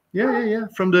 Yeah.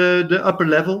 From the upper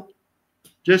level,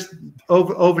 just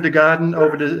over the garden,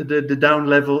 over the down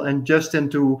level, and just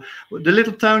into the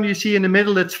little town you see in the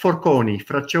middle. That's Forconi,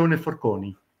 Frazione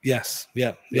Forconi. Yes.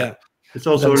 Yeah. It's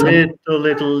also a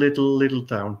little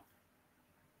town.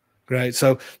 Great.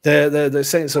 So they're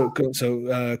saying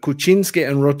Kuczynski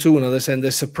and Rotuno, they're saying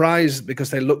they're surprised because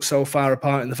they look so far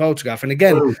apart in the photograph. And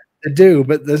again, they do,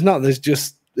 but there's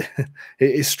just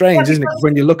it's strange, isn't it?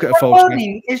 When you look at a photograph,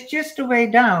 it's just the way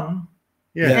down.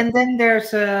 Yeah. And then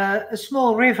there's a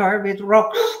small river with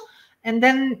rocks. And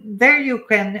then there you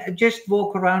can just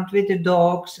walk around with the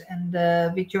dogs and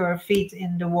with your feet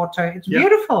in the water. It's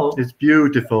beautiful. It's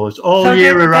beautiful. It's all So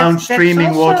year around that's streaming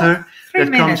also water 3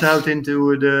 that minutes. comes out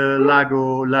into the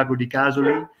Lago di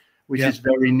Casoli, which is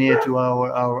very near to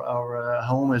our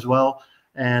home as well.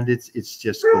 And it's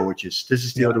just gorgeous. This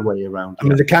is the other way around. I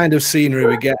mean, the kind of scenery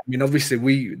we get. I mean, obviously,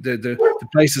 the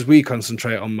places we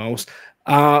concentrate on most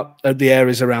are the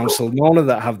areas around Sulmona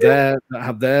that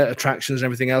have their attractions and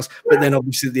everything else. But then,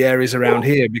 obviously, the areas around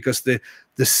here, because the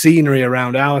scenery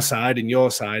around our side and your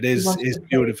side is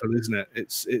beautiful, isn't it?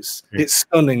 It's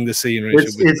stunning, the scenery.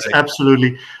 It's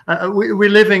absolutely. We're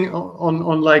living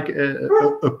on like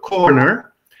a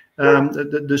corner.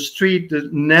 The street, the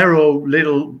narrow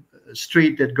little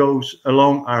street that goes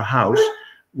along our house,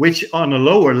 which on a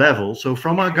lower level, so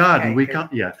from our garden we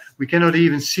cannot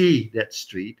even see that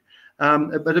street,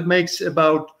 but it makes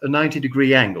about a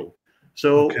 90-degree angle,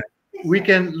 so we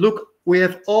can look. We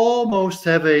have almost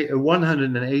have a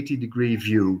 180-degree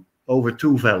view over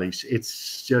 2 valleys.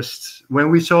 It's just, when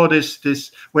we saw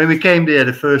this when we came there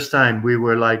the first time, we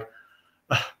were like,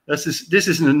 this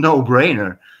isn't a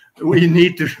no-brainer. We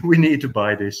need to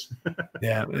buy this.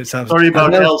 Yeah, it sounds. Sorry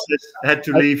about Els. Had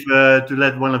to leave to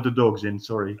let one of the dogs in.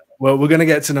 Sorry. Well, we're going to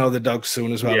get to know the dogs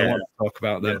soon as well. Yeah. I want to talk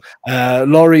about them.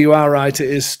 Laurie, you are right. It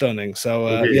is stunning. So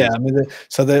I mean,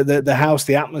 the house,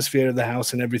 the atmosphere of the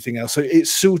house, and everything else. So it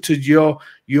suited your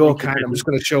kind. I'm just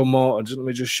going to show more. Let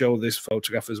me just show this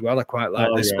photograph as well. I quite like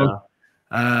this one.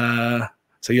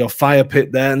 So your fire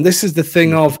pit there, and this is the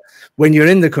thing of when you're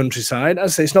in the countryside. I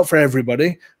say it's not for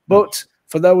everybody, but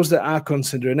for those that are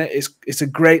considering it, it's a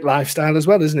great lifestyle as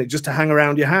well, isn't it? Just to hang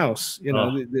around your house, you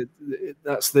know,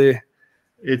 that's the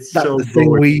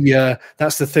thing.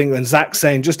 That's the thing. And Zach's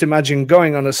saying, just imagine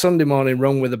going on a Sunday morning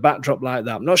run with a backdrop like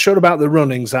that. I'm not sure about the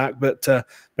running, Zach, but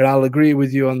I'll agree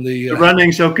with you on the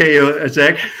running's okay,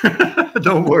 Zach.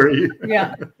 Don't worry.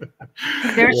 Yeah,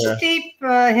 there's steep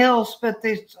hills, but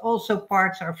there's also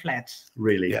parts are flat.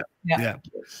 Really? Yeah.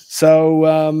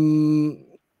 So.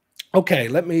 Okay,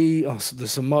 let me. Oh, so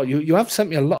there's some more. You have sent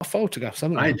me a lot of photographs,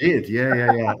 haven't you? I did.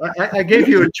 Yeah. I gave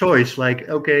you a choice. Like,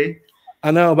 okay.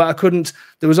 I know, but I couldn't.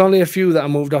 There was only a few that I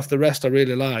moved off. The rest I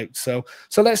really liked. So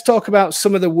let's talk about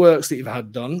some of the works that you've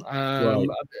had done.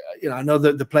 You know, I know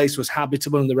that the place was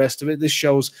habitable and the rest of it. This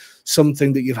shows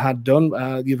something that you've had done.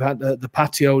 You've had the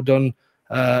patio done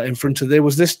in front of there.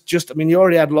 Was this just? I mean, you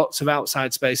already had lots of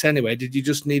outside space anyway. Did you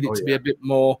just need it to be a bit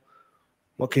more?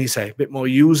 What can you say? A bit more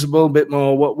usable, a bit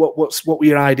more. What were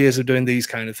your ideas of doing these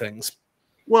kind of things?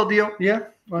 Well, the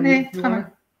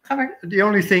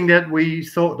only thing that we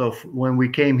thought of when we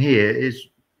came here is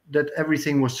that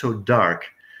everything was so dark.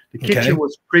 The kitchen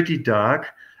was pretty dark.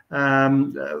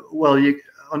 Well,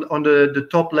 on the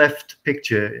top left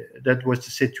picture, that was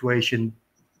the situation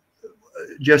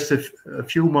just a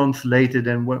few months later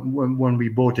than when we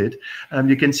bought it.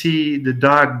 You can see the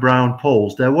dark brown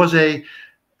poles. There was a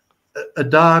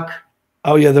dark.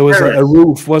 Oh yeah, there was a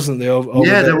roof, wasn't there? Over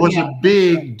there was a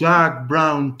big dark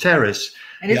brown terrace,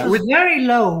 and it was very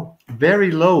low.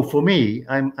 Very low for me.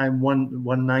 I'm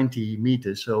 190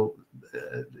 meters, so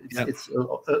it's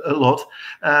a lot.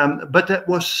 But that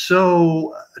was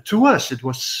so, to us, it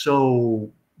was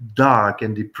so dark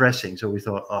and depressing. So we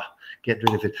thought, get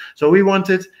rid of it. So we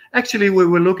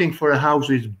were looking for a house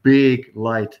with big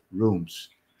light rooms.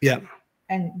 Yeah.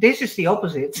 And this is the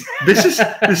opposite. This is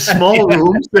the small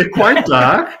rooms. They're quite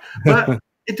dark, but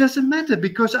it doesn't matter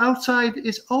because outside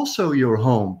is also your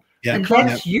home. Yeah, and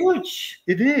that's huge.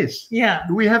 It is. Yeah.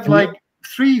 We have like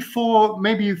 3, 4,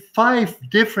 maybe 5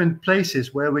 different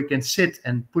places where we can sit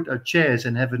and put our chairs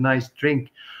and have a nice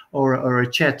drink or a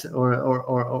chat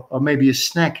or maybe a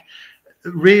snack.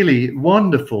 Really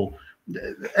wonderful.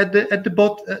 At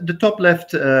the top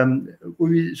left,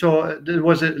 we saw there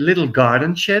was a little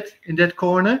garden shed in that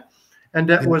corner, and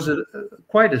that was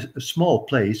quite a small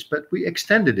place. But we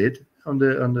extended it on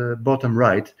the bottom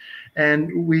right,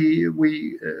 and we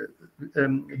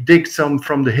digged some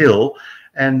from the hill,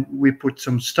 and we put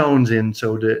some stones in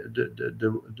so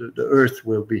the earth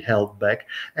will be held back,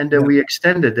 and then we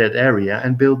extended that area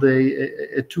and built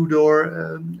a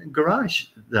 2-door garage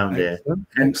down there.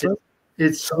 Excellent.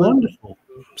 It's wonderful.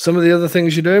 Some of the other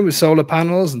things you're doing with solar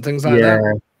panels and things like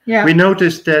that. Yeah. We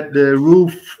noticed that the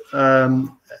roof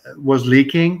was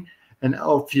leaking, and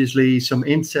obviously some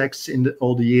insects in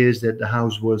all the years that the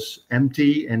house was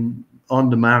empty and on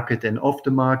the market and off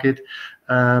the market.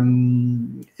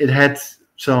 It had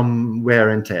some wear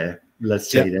and tear, let's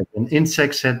say that. And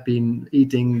insects had been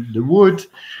eating the wood,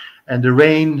 and the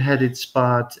rain had its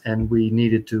part, and we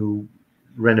needed to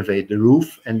renovate the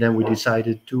roof, and then we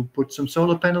decided to put some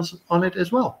solar panels on it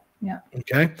as well. Yeah.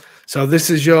 Okay. So this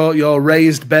is your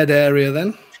raised bed area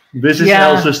then? This is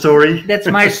Elsa's story. That's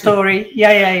my story.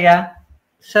 Yeah.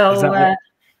 So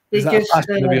is that a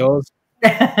passion of yours?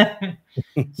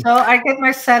 So I get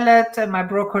my salad and my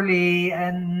broccoli,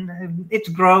 and it's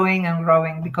growing and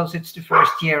growing because it's the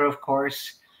first year, of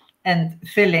course. And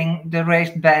filling the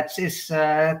raised beds is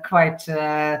quite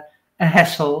a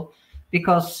hassle,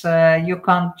 because you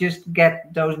can't just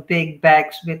get those big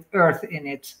bags with earth in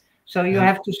it. So you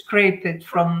have to scrape it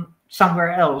from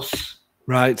somewhere else.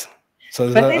 Right. So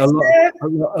there's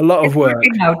a lot of work.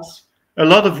 A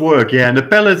lot of work, yeah. And the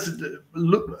pellets,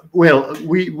 well,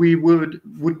 we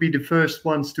would be the first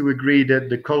ones to agree that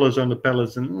the colors on the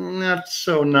pellets are not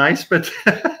so nice, but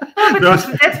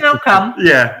that will come.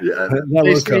 Yeah,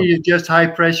 basically you just high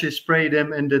pressure spray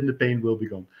them, and then the paint will be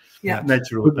gone. Yeah,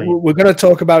 natural paint. We're going to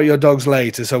talk about your dogs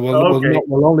later, so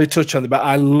we'll only touch on it. But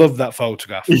I love that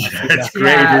photograph. It's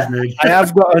great, isn't it? I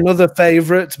have got another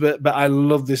favourite, but I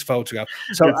love this photograph.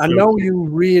 So I know you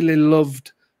really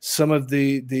loved some of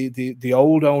the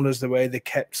old owners, the way they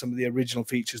kept some of the original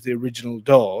features, the original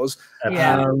doors.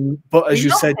 But as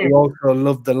you said, you also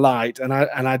love the light, and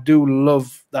I do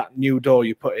love that new door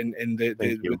you put in the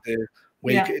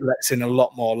it lets in a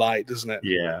lot more light, doesn't it?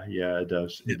 Yeah, it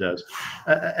does. It does.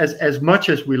 As much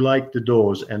as we like the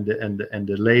doors and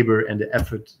the labor and the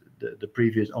effort the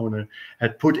previous owner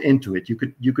had put into it,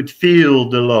 you could feel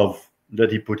the love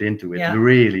that he put into it. Yeah.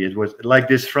 Really, it was like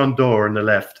this front door on the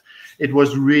left. It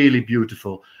was really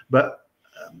beautiful, but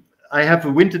I have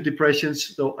a winter depression,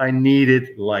 so I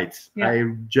needed light. Yeah. I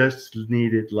just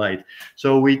needed light.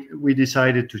 So we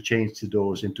decided to change the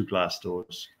doors into glass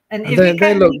doors. And if we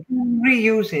can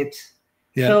reuse it.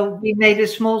 Yeah. So we made a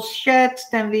small shed,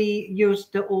 then we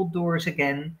used the old doors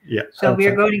again. Yeah. So we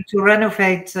are going to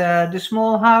renovate the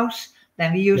small house,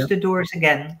 then we use the doors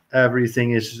again.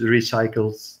 Everything is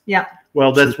recycled. Yeah.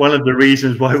 Well, that's one of the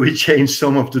reasons why we changed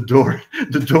some of the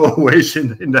doorways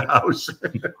in the house.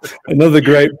 Another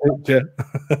great picture.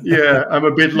 Yeah, I'm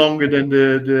a bit longer than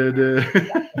the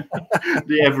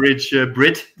average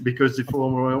Brit, because the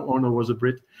former owner was a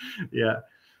Brit. Yeah,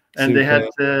 and they had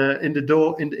in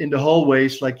the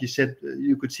hallways, like you said,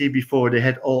 you could see before, they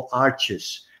had all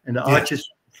arches, and the arches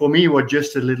for me were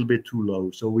just a little bit too low,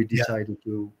 so we decided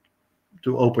to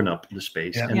open up the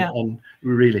space, and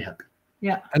we're really happy.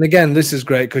 Yeah, and again, this is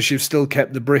great because you've still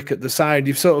kept the brick at the side.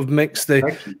 You've sort of mixed the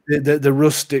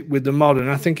rustic with the modern.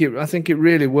 I think it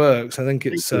really works. I think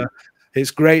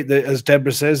it's great that, as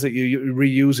Deborah says, that you're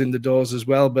reusing the doors as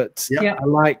well. But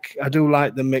I do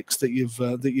like the mix that you've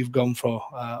ggone for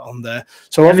on there.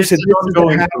 So obviously,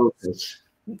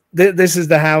 this is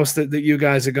the house that you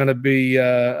guys are going to be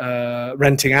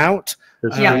renting out.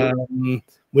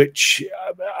 Which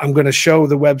I'm going to show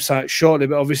the website shortly,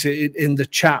 but obviously in the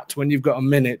chat, when you've got a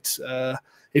minute,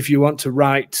 if you want to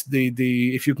write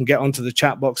if you can get onto the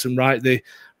chat box and write the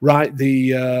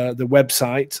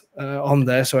website on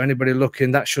there, so anybody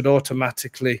looking, that should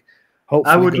automatically.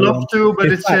 Hopefully, I would love to, but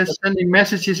it says sending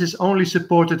messages is only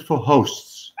supported for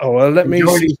hosts. Oh well, let me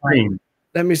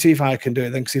see if I can do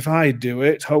it then, because if I do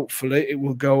it, hopefully it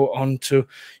will go on to,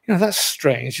 that's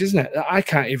strange, isn't it? I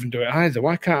can't even do it either.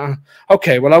 Why can't I?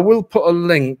 Okay, well, I will put a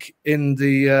link in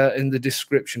the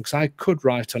description, because I could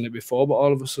write on it before, but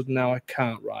all of a sudden now I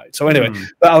can't write. So anyway,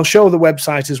 but I'll show the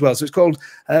website as well. So it's called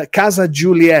Casa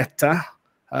Giulietta.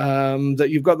 That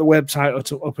you've got the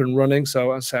website up and running.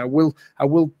 So I say I will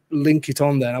link it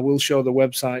on there. I will show the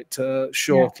website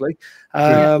shortly.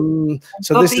 So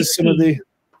this is some of the.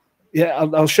 Yeah,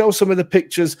 I'll show some of the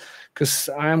pictures, because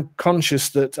I am conscious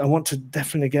that I want to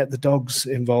definitely get the dogs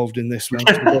involved in this one.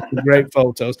 Great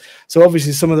photos. So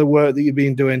obviously some of the work that you've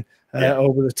been doing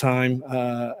over the time.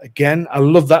 Again, I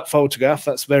love that photograph.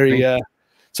 That's very.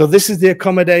 So this is the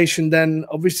accommodation. Then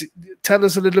obviously, tell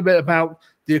us a little bit about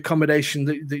the accommodation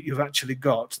that you've actually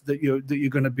got that you're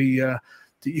going to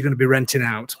be renting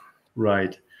out.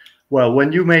 Right. Well,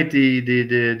 when you made the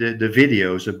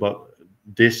videos about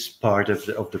this part of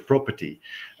the property,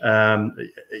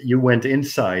 you went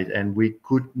inside, and we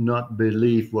could not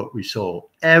believe what we saw.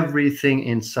 Everything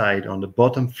inside on the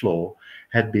bottom floor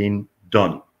had been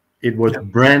done. It was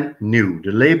brand new.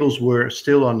 The labels were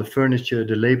still on the furniture.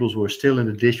 The labels were still in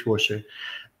the dishwasher.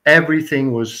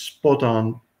 Everything was spot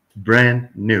on, brand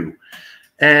new.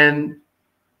 And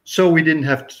so we didn't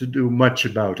have to do much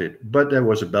about it. But there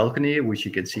was a balcony, which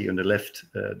you can see on the left,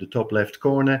 the top left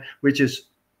corner, which is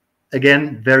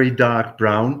again very dark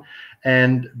brown.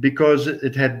 And because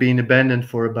it had been abandoned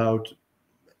for about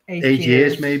 8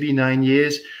 years, maybe 9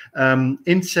 years,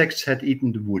 insects had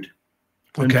eaten the wood.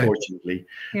 unfortunately.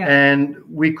 Yeah. And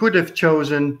we could have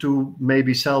chosen to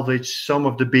maybe salvage some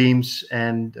of the beams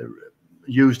and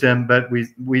use them, but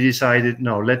we decided,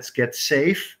 no, let's get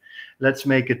safe. Let's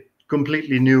make a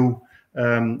completely new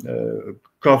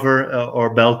cover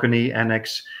or balcony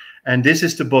annex. And this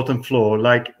is the bottom floor,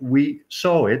 like we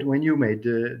saw it when you made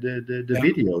the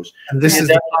videos. And this is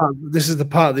the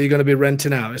part that you're going to be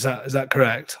renting out. Is that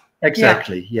correct?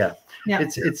 Exactly. Yeah.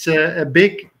 It's a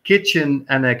big kitchen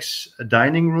annex, a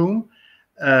dining room,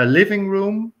 a living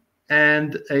room,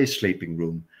 and a sleeping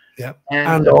room. Yeah,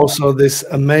 and also this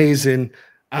amazing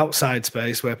outside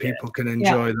space where people can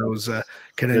enjoy those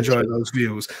those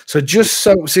views. So just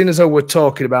so, seeing as though we're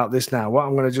talking about this now, what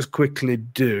I'm going to just quickly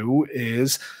do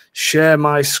is share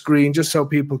my screen just so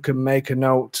people can make a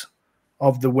note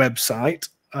of the website.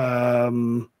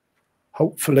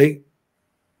 Hopefully,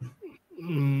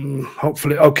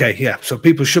 okay, yeah. So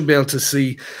people should be able to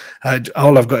see.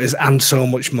 All I've got is and so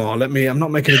much more. I'm not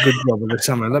making a good job of this,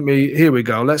 am I? Here we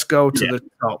go. Let's go to the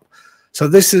top. So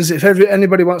this is, if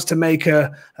anybody wants to make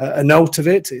a note of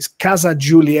it, it's Casa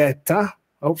Giulietta.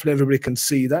 Hopefully everybody can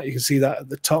see that. You can see that at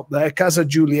the top there,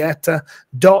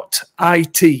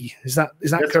 casagiulietta.it. Is that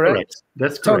correct?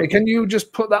 That's correct. Tony, can you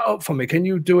just put that up for me? Can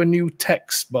you do a new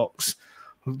text box?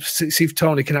 See if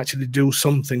Tony can actually do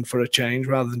something for a change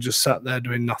rather than just sat there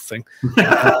doing nothing.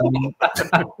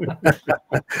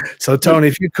 So Tony,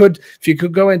 if you could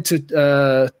go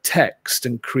into text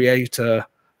and create a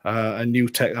new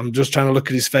text. I'm just trying to look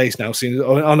at his face now. Seeing,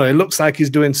 oh no, it looks like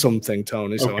he's doing something,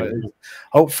 Tony. So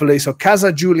hopefully, so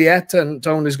Casa Giulietta, and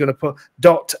Tony's going to put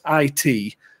 .it.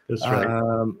 That's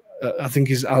right. I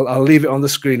think I'll leave it on the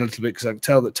screen a little bit because I can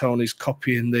tell that Tony's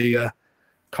copying the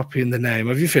name.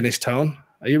 Have you finished, Tone?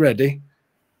 Are you ready?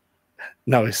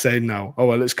 No, he's saying no. Oh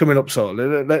well, it's coming up. So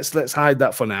let's hide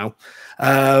that for now,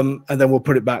 and then we'll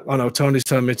put it back. Oh no, Tony's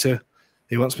telling me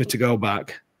he wants me to go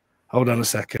back. Hold on a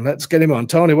second. Let's get him on.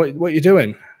 Tony, what are you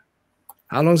doing?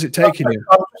 How long is it taking you?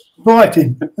 I'm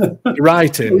writing. You're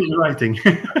writing. Who's writing?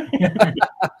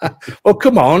 Well,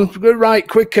 come on, write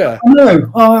quicker. No,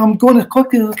 I'm going as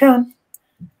quick as I can.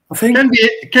 I think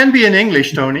Can be in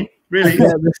English, Tony. Really.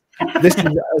 Yeah, this is,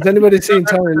 has anybody seen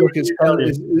Tony look?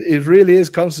 It really is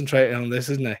concentrating on this,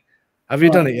 isn't he? Have you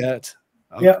done it yet?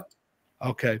 Okay. Yeah.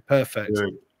 Okay, perfect.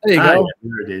 Good. There you go. Yeah,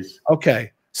 there it is.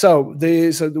 Okay. So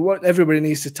what everybody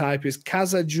needs to type is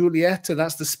Casa Giulietta.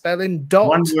 That's the spelling.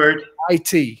 One word.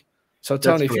 .it. So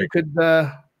Tony, That's if you could,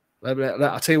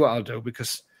 I'll tell you what I'll do,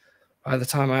 because by the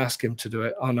time I ask him to do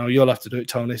it, oh no, you'll have to do it,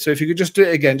 Tony. So if you could just do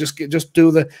it again, just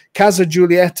do the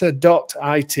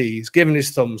casagiulietta.it. He's giving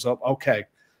his thumbs up. Okay.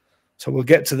 So we'll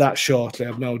get to that shortly,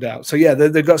 I've no doubt. So yeah,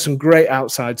 they've got some great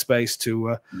outside space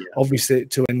to obviously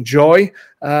to enjoy,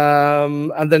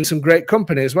 and then some great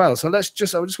company as well. So I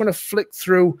just want to flick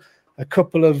through a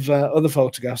couple of other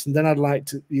photographs, and then I'd like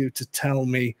you to tell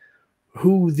me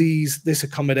who this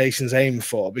accommodation's aimed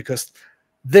for, because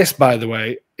this, by the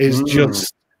way, is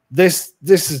just this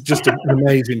is just an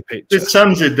amazing picture. It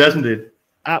sums it, doesn't it?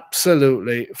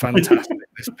 Absolutely fantastic,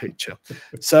 this picture.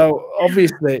 So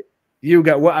obviously, you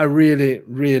get what I really,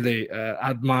 really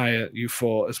admire you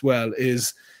for as well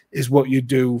is what you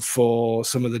do for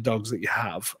some of the dogs that you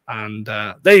have. And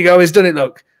there you go. He's done it.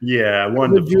 Look. Yeah,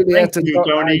 wonderful. Thank you,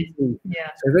 Tony.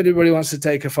 Yeah. So if anybody wants to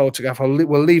take a photograph,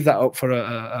 we'll leave that up for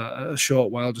a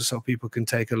short while just so people can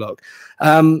take a look.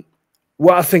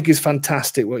 What I think is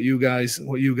fantastic, what you guys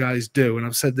do, and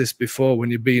I've said this before when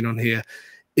you've been on here,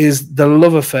 is the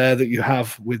love affair that you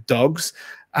have with dogs.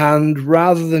 And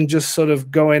rather than just sort of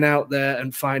going out there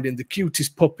and finding the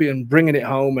cutest puppy and bringing it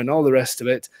home and all the rest of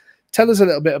it, tell us a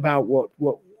little bit about what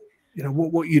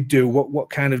you do. What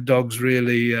kind of dogs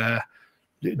really do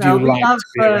you like?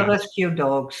 We love rescue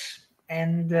dogs,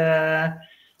 and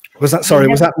was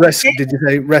that rescue? Did you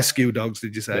say rescue dogs?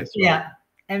 Did you say? Yeah,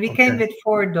 and we came with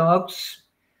 4 dogs,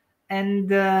 and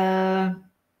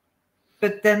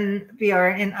but then we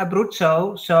are in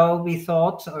Abruzzo, so we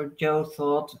thought, or Joe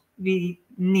thought, we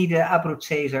need an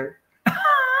Abruzzese.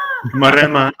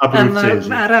 Maremma Abruzzese.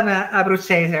 Maremma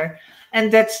Abruzzese.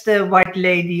 And that's the white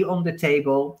lady on the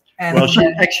table. And well,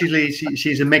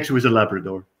 she's a mix with a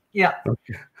Labrador. Yeah.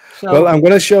 Okay. So, well, I'm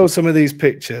going to show some of these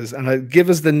pictures and give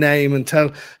us the name and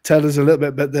tell us a little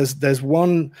bit. But there's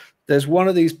one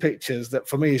of these pictures that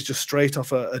for me is just straight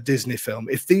off a Disney film.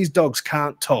 If these dogs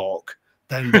can't talk,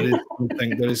 then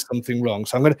there is something wrong.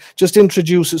 So I'm going to just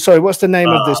introduce. Sorry, what's the name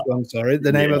of this one? Sorry,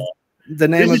 the name of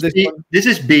this one. This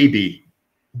is BB.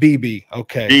 BB.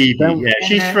 Okay. BB. Yeah,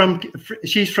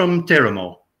 she's from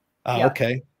Teramo.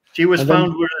 Okay. She was And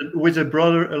found with a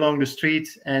brother along the street,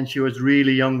 and she was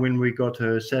really young when we got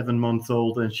her,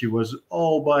 7-month-old, and she was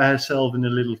all by herself in a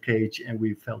little cage, and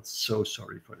we felt so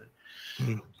sorry for that.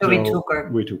 So we took her.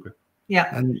 We took her.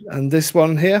 Yeah. And this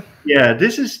one here? Yeah,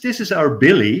 this is our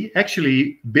Billy.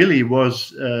 Actually, Billy was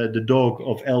the dog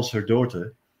of Els, her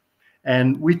daughter,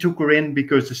 and we took her in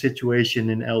because the situation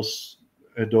in Els,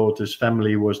 her daughter's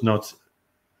family was not.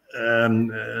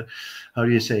 How do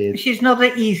you say it? She's not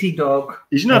an easy dog.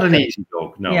 She's not an easy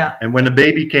dog, no. Yeah. And when the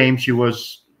baby came, she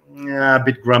was a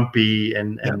bit grumpy,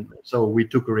 and so we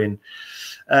took her in.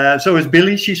 So it's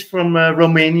Billy. She's from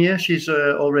Romania. She's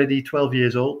already 12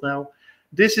 years old now.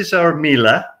 This is our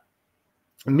Mila.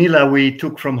 Mila we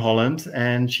took from Holland,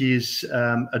 and she's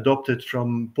adopted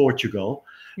from Portugal.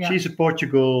 Yeah. She's a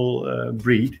Portugal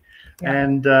breed. Yeah.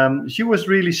 And she was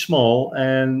really small,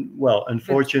 and well,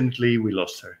 unfortunately, we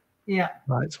lost her. Yeah.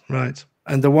 Right.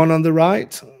 And the one on the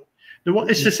right? The one,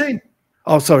 it's the same.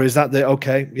 Oh, sorry, is that the,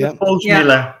 okay, yeah.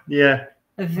 Mila, yeah.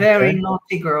 A very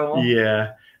naughty girl.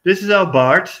 Yeah. This is our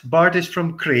Bart. Bart is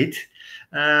from Crete.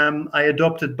 I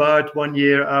adopted Bart 1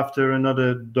 year after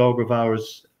another dog of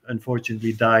ours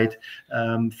unfortunately died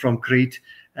from Crete.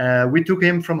 We took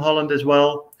him from Holland as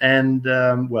well, and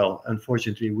well,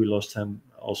 unfortunately, we lost him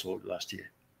also last year.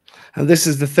 And this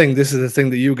is the thing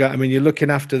that you got. I mean, you're looking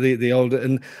after the older,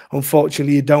 and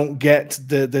unfortunately you don't get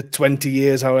the 20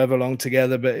 years, however long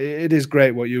together, but it is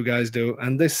great what you guys do.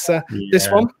 And this this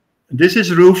one? This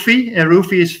is Rufi, and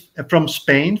Rufi is from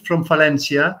Spain, from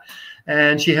Valencia,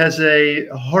 and she has a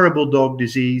horrible dog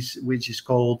disease, which is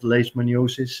called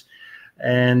leishmaniosis.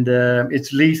 And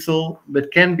it's lethal,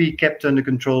 but can be kept under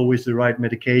control with the right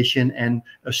medication and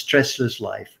a stressless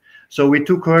life. So we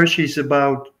took her. She's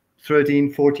about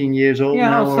 13, 14 years old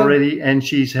now already, and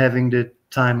she's having the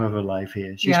time of her life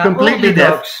here. She's completely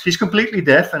deaf. Dogs. She's completely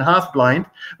deaf and half blind,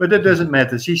 but that doesn't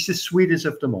matter. She's the sweetest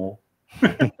of them all.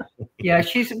 Yeah,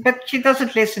 but she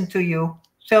doesn't listen to you.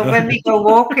 So when we go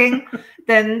walking,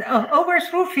 then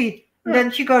where's Rufi?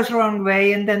 Then she goes her own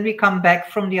way, and then we come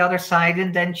back from the other side,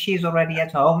 and then she's already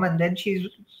at home, and then she's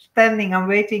standing and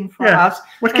waiting for us.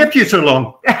 What kept you so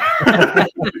long?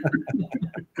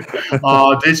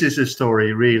 Oh, this is a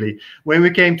story, really. When we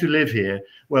came to live here,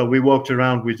 well, we walked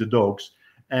around with the dogs,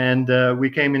 and we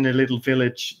came in a little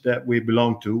village that we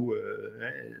belong to,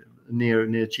 near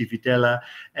Civitella,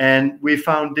 and we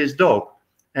found this dog,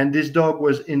 and this dog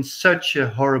was in such a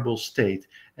horrible state,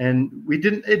 and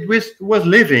it was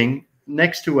living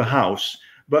next to a house,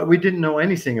 but we didn't know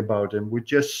anything about him. We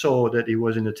just saw that he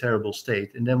was in a terrible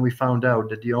state, and then we found out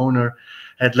that the owner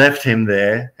had left him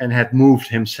there and had moved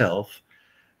himself.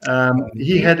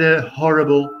 He had a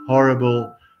horrible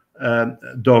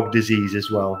dog disease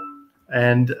as well,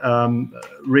 and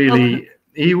really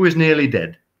he was nearly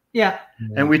dead. Yeah.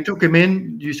 And we took him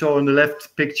in. You saw on the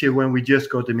left picture when we just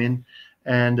got him in,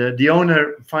 and the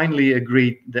owner finally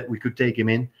agreed that we could take him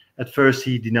in. At first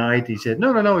he denied. He said,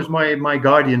 no, it's my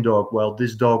guardian dog. Well,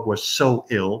 this dog was so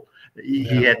ill,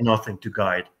 he had nothing to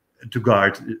guard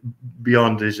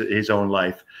beyond his own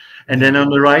life. And then on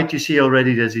the right, you see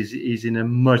already that he's in a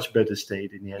much better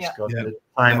state, and he has got the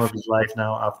time of his life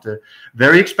now after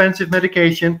very expensive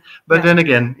medication. But then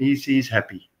again, he's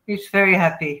happy. He's very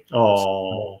happy.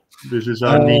 Oh, this is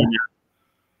our Nina.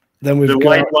 Then we've the got...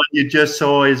 white one you just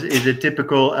saw is a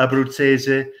typical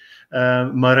Abruzzese,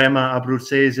 Maremma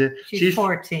Abruzzese. She's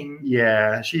 14.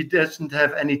 Yeah, she doesn't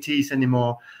have any teeth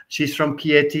anymore. She's from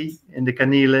Chieti in the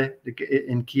Canile,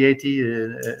 in Chieti,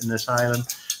 an asylum,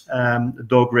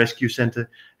 dog rescue center,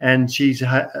 and she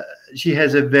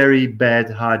has a very bad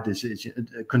heart disease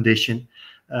condition.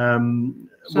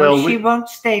 So she won't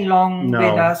stay long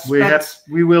with us.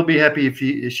 We will be happy if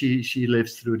she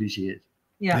lives through these years.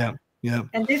 Yeah.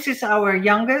 And this is our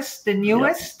youngest, the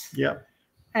newest. Yeah.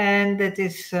 And that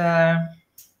is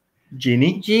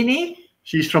Jeannie.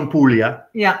 She's from Puglia.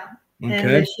 Yeah.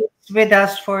 Okay. And she's with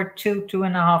us for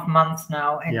 2.5 months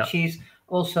now, and she's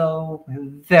also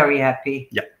very happy.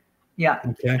 Yeah.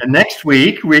 Okay. And next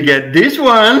week we get this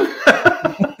one,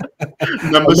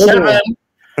 number 7.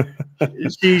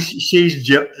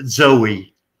 She's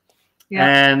Zoe.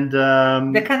 Yeah. And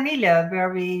the Canile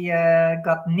where we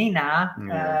got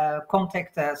Nina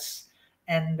contact us,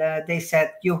 and they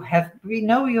said, we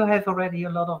know you have already a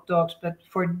lot of dogs, but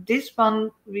for this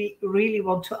one we really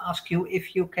want to ask you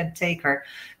if you can take her,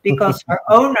 because her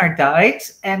owner died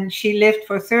and she lived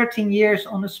for 13 years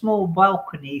on a small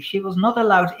balcony. She was not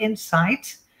allowed inside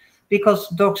because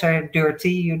dogs are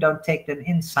dirty, you don't take them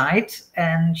inside,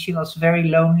 and she was very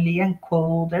lonely and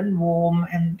cold and warm,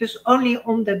 and just only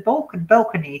on the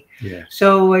balcony. Yeah.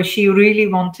 So she really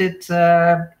wanted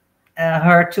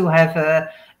her to have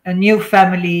a new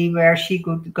family where she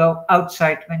could go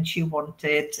outside when she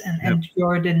wanted and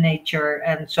enjoy the nature.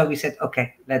 And so we said,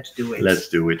 okay, let's do it. Let's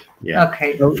do it. Yeah.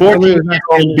 Okay.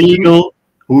 14-year-old beagle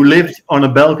who lived on a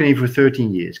balcony for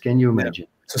 13 years. Can you imagine?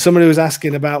 So somebody was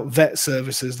asking about vet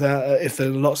services, that if there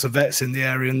are lots of vets in the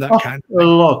area and that kind of thing. A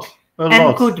lot.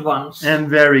 And good ones. And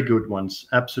very good ones.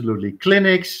 Absolutely.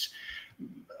 Clinics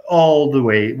all the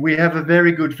way. We have a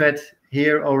very good vet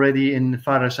here already in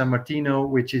Fara San Martino,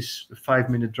 which is a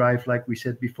 5-minute drive, like we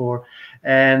said before.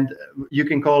 And you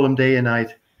can call him day and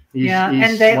night. He's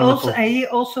and they wonderful. he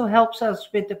also helps us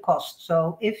with the cost.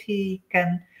 So if he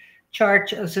can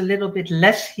charge us a little bit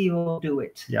less, he will do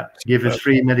it. Yeah, give us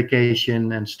free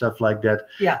medication and stuff like that.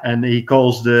 Yeah. And he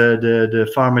calls the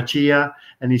pharmacia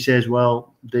and he says, well,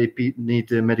 they need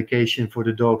the medication for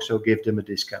the dog, so give them a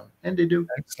discount. And they do.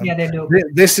 Excellent. Yeah, they do.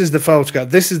 This is the photograph.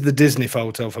 This is the Disney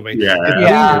photo for me.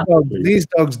 Yeah. These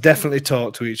dogs definitely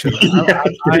talk to each other.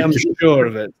 I am sure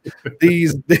of it.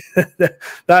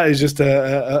 That is just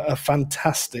a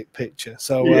fantastic picture.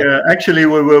 So yeah, actually,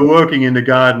 we were working in the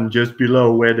garden just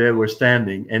below where they were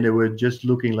standing, and they were just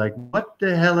looking like, what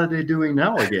the hell are they doing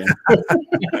now again?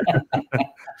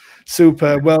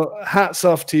 Super. Well, hats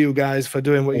off to you guys for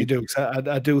doing what you do.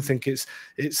 I do think I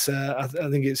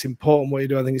think it's important what you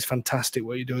do. I think it's fantastic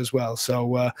what you do as well.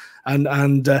 So and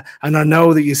I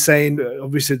know that you're saying,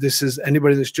 obviously, this is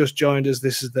anybody that's just joined us.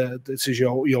 This is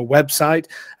your website.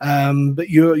 But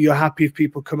you're happy if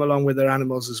people come along with their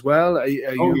animals as well.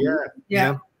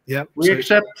 Yeah. We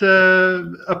accept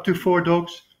up to 4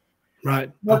 dogs.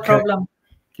 Right. No problem.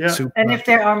 Yeah. Super. And if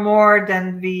there are more,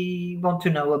 then we want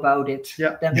to know about it.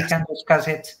 Yeah. Then we can discuss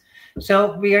it.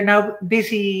 So we are now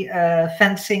busy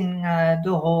fencing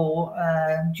the whole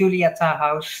Giulietta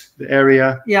house. The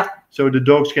area. Yeah. So the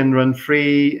dogs can run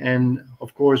free, and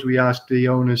of course we ask the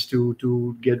owners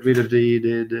to get rid of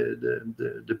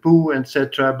the poo,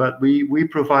 etc. But we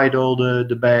provide all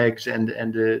the bags and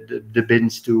the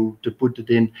bins to put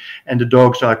it in, and the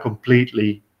dogs are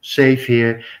completely safe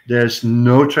here. There's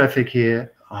no traffic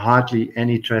here. Hardly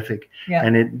any traffic,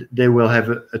 and they will have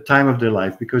a time of their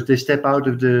life because they step out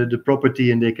of the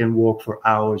property and they can walk for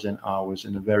hours and hours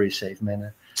in a very safe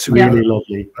manner. It's really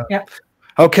lovely. Yeah.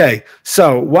 Okay,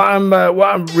 so what I'm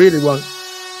really want.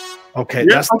 Okay,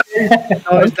 that's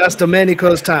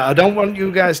Domenico's time. I don't want you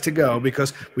guys to go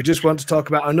because we just want to talk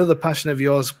about another passion of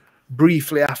yours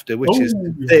briefly after, which is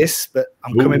this. But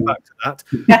I'm coming back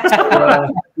to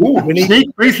that. We need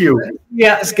sneak preview.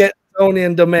 Yeah. Let's get Tony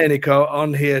and Domenico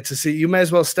on here to see. You may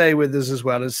as well stay with us as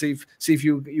well and see if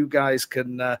you guys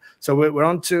can. So we're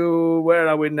on to, where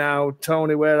are we now?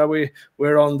 Tony, where are we?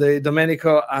 We're on the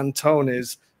Domenico and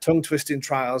Tony's tongue twisting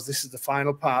trials. This is the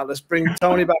final part. Let's bring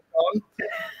Tony back on,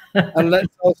 and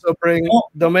let's also bring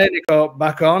Domenico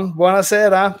back on.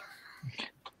 Buonasera.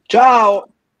 Ciao.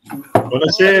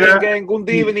 Buonasera. Again, good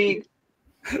evening.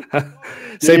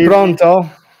 Sei pronto?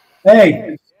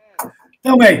 Hey,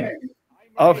 tell me.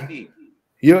 Oh,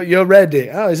 you're ready.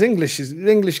 Oh, his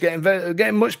English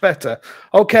getting much better.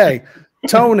 Okay,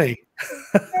 Tony.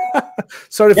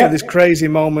 Sorry for this crazy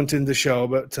moment in the show,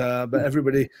 but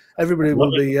everybody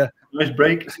will be. Nice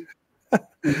break.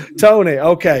 Tony.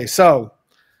 Okay, so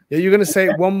you're going to say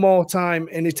it one more time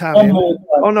in Italian.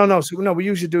 Oh no, so no, we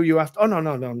usually do you after. Oh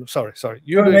no. Sorry.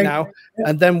 You do it now,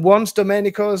 and then once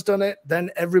Domenico has done it, then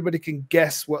everybody can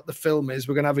guess what the film is.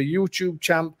 We're going to have a YouTube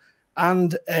champ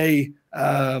and a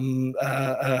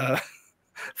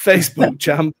Facebook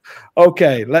champ.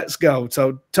 Okay, let's go.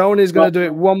 So Tony's going to do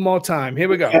it one more time. Here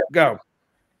we go. Go.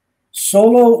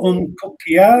 Solo un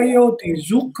cucchiaio di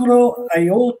zucchero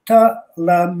aiuta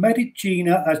la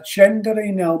medicina a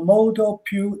scendere nel modo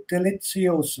più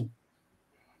delizioso.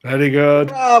 Very good.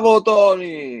 Bravo,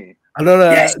 Tony.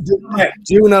 Allora, Yes. do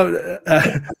you know,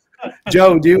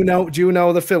 Joe? Do you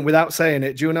know the film without saying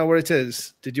it? Do you know where it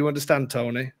is? Did you understand,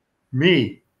 Tony?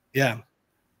 Me. Yeah.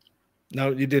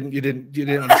 No, you didn't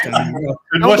understand.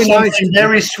 It was something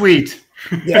very sweet.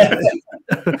 Yeah.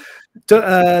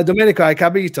 Domenico, hai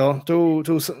capito? So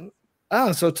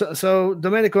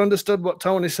Domenico understood what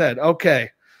Tony said.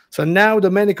 Okay. So now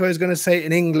Domenico is going to say it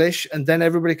in English, and then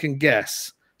everybody can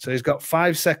guess. So he's got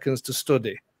 5 seconds to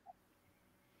study.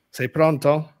 Sei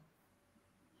pronto?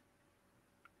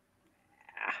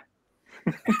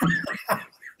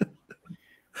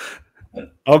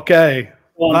 Ok.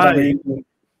 Vai.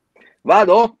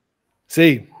 Vado?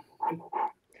 Sì.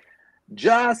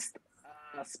 Just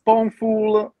a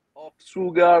spoonful of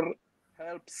sugar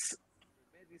helps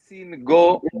medicine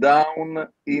go down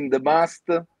in the most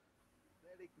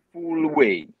full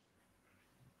way.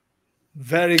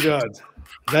 Very good.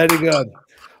 Very good.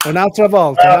 Un'altra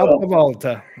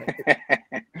volta.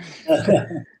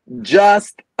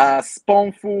 Just a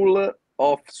spoonful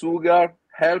of sugar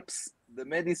helps the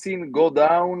medicine go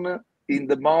down in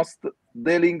the most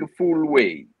delightful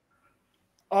way.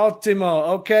 Ottimo.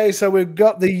 Okay, so we've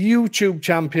got the YouTube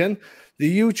champion.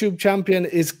 The YouTube champion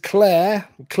is Claire.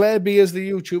 Claire B is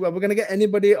the YouTuber. We're going to get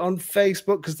anybody on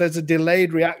Facebook because there's a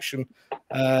delayed reaction.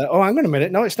 Oh, hang on a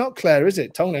minute. No, it's not Claire, is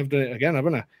it? Tony, I've done it again,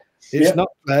 haven't I? It's not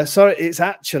Claire. Sorry, it's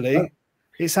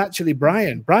actually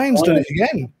Brian. Brian's done it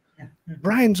again.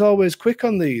 Brian's always quick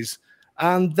on these.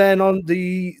 And then on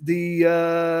the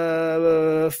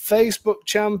Facebook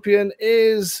champion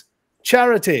is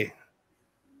Charity.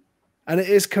 And it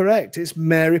is correct. It's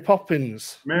Mary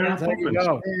Poppins. Mary There Poppins. you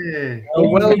go. Hey.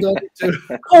 Well done.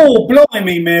 Oh,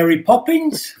 blimey, Mary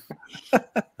Poppins.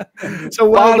 So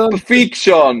well Pulp done.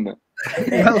 Fiction.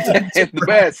 Well done. The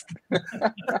best.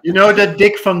 You know that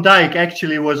Dick van Dyke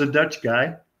actually was a Dutch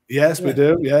guy? Yes, we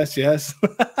do. Yes, yes.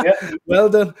 Yeah. Well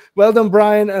done,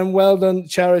 Brian, and well done,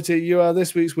 Charity. You are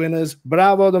this week's winners.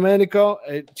 Bravo, Domenico.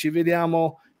 Ci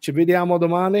vediamo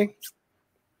domani.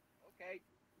 Okay.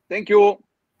 Thank you.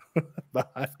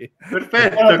 Bye.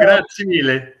 Perfetto, grazie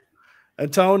mille.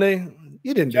 And Tony,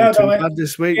 you didn't do Ciao, too Dominic. bad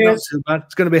this week. Cheers. Not too bad.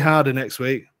 It's going to be harder next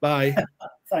week. Bye.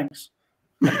 Thanks.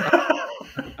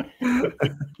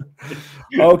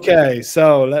 Okay,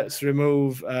 so let's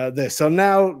remove this. So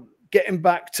now getting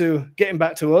back to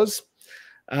us.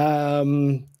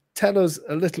 Tell us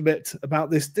a little bit about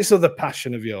this other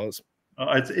passion of yours.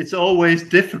 It's always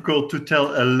difficult to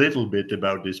tell a little bit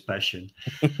about this passion,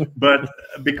 but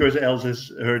because Els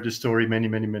has heard the story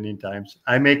many times,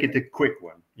 I make it a quick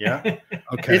one. Yeah,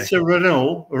 Okay. it's a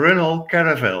Renault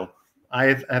Caravelle. I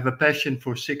have a passion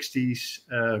for 60s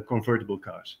convertible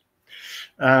cars.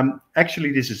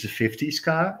 Actually, this is a 50s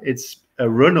car. It's a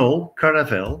Renault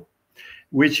Caravelle,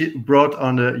 which it brought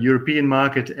on the European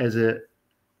market as a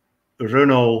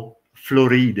Renault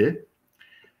Floride,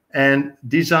 and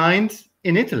designed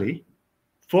in Italy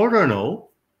for Renault.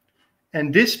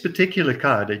 And this particular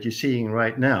car that you're seeing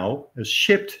right now is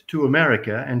shipped to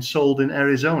America and sold in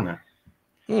Arizona.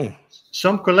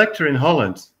 Some collector in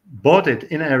Holland bought it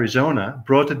in Arizona,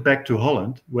 brought it back to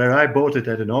Holland, where I bought it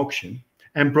at an auction,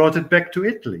 and brought it back to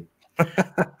Italy.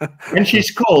 And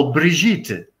she's called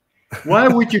Brigitte. Why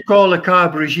would you call a car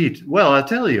Brigitte? Well, I'll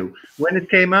tell you. When it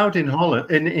came out in Holland,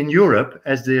 in Europe,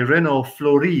 as the Renault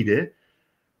Floride,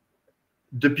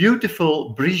 the beautiful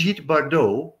Brigitte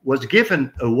Bardot was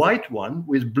given a white one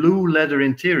with blue leather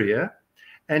interior,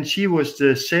 and she was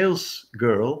the sales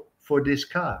girl for this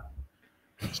car.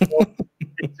 So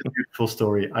it's a beautiful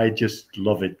story. I just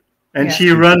love it. And Yeah. she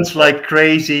runs like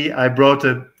crazy. I brought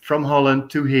her from Holland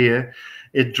to here.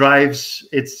 It drives.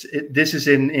 This is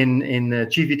in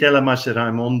Civitella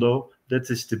Massaramondo. That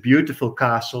is the beautiful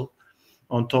castle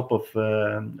on top of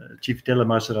Civitella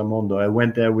Massaramondo. I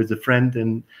went there with a friend,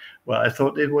 and well, I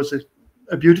thought it was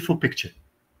a beautiful picture.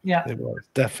 Yeah. It was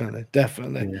definitely.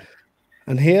 Yeah.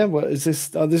 And here, what is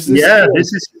this? Oh, this Yeah,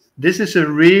 this is a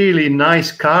really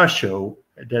nice car show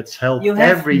that's held You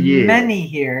have every year. many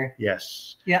here.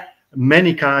 Yes. Yeah.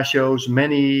 Many car shows,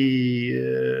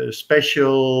 many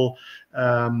special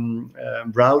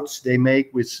routes they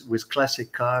make with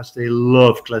classic cars. They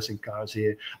love classic cars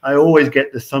here. I always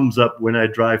get the thumbs up when I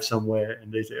drive somewhere,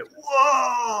 and they say,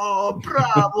 "Whoa,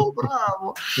 bravo,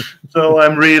 bravo!" So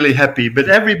I'm really happy. But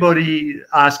everybody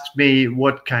asks me,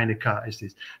 "What kind of car is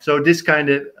this?" So this kind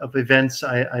of events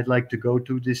I'd like to go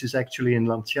to. This is actually in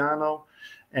Lanciano.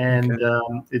 And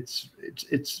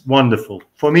it's wonderful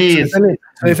for me. So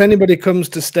if anybody comes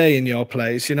to stay in your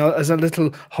place, you know, as a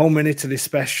little home in Italy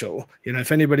special, you know,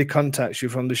 if anybody contacts you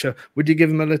from the show, would you give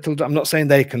them a little? I'm not saying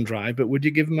they can drive, but would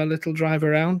you give them a little drive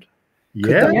around?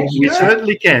 Yeah, we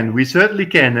certainly can. We certainly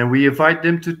can, and we invite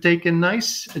them to take a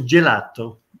nice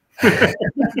gelato.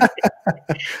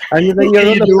 And you think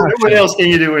What else can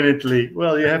you do in Italy?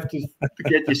 Well, you have to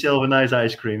get yourself a nice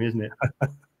ice cream, isn't it?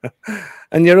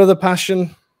 And your other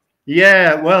passion?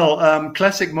 Yeah, well,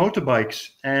 classic motorbikes.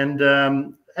 And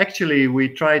actually, we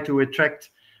try to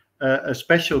attract a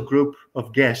special group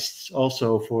of guests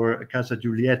also for Casa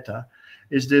Giulietta.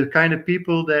 Is the kind of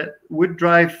people that would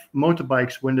drive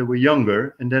motorbikes when they were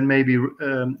younger, and then maybe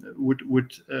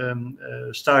would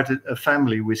start a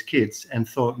family with kids, and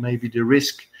thought maybe the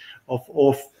risk of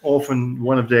often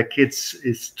one of their kids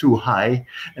is too high,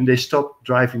 and they stopped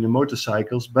driving the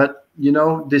motorcycles. But you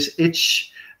know, this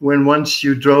itch, when once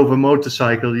you drove a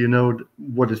motorcycle, you know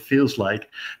what it feels like.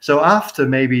 So after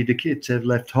maybe the kids have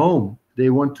left home, they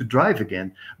want to drive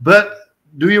again. But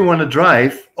do you want to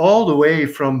drive all the way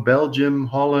from Belgium,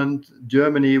 Holland,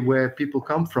 Germany, where people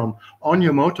come from, on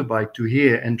your motorbike to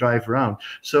here and drive around?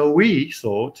 So we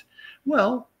thought,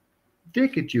 well, they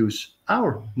could use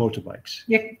our motorbikes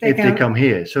They come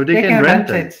here. So they can rent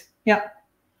them. it. Yeah.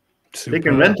 Super. They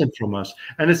can rent them from us.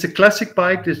 And it's a classic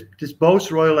bike. This both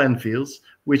Royal Enfields,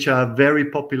 which are very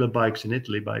popular bikes in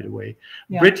Italy, by the way.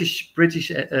 Yeah. British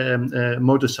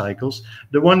motorcycles.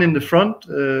 The one in the front,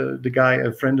 the guy,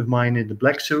 a friend of mine in the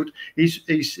black suit, he's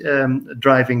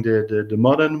driving the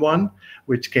modern one,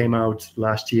 which came out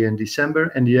last year in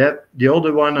December. And the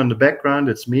older one on the background,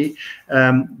 that's me.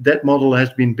 That model has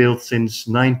been built since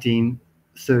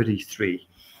 1933.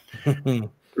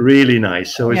 Really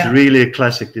nice. So it's really a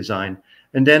classic design.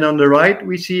 And then on the right,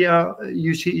 we see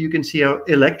you can see our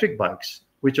electric bikes,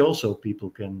 which also people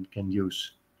can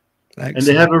use. Excellent. And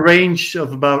they have a range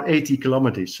of about 80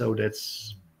 kilometers, so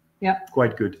that's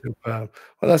quite good. Well,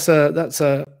 that's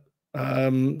a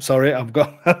sorry, I'm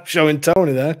showing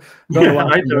Tony there.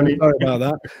 Hi, Tony. Sorry about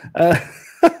that.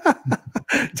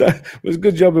 It was a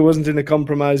good job he wasn't in a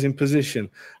compromising position.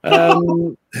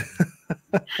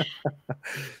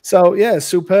 So yeah,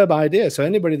 superb idea. So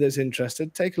anybody that's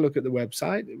interested, take a look at the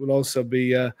website. It will also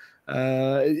be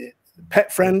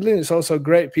pet friendly. It's also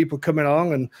great people coming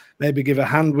along and maybe give a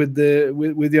hand with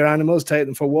your animals, take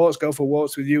them for walks, go for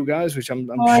walks with you guys, which I'm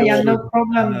sure. Yeah, no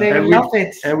problem. They love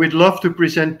it. And we'd love to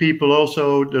present people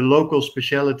also the local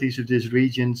specialities of this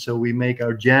region. So we make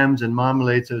our jams and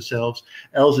marmalades ourselves.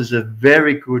 Els is a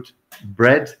very good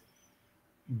bread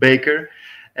baker,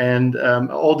 and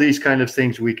all these kind of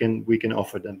things we can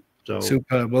offer them. So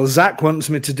superb. Well, Zach wants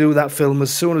me to do that film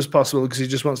as soon as possible because he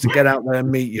just wants to get out there and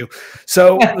meet you.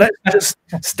 So let's just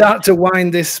start to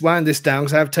wind this down,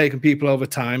 because I've taken people over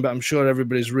time, but I'm sure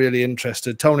everybody's really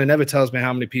interested. Tony never tells me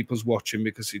how many people's watching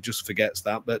because he just forgets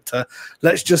that. But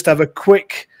let's just have a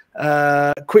quick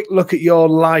look at your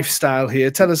lifestyle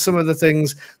here. Tell us some of the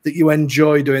things that you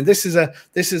enjoy doing. This is a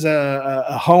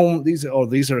home. These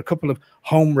are a couple of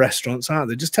home restaurants, aren't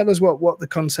they? Just tell us what the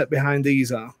concept behind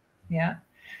these are. Yeah.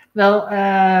 Well,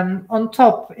 on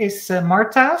top is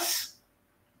Marta's,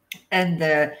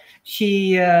 and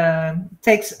she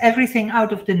takes everything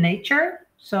out of the nature.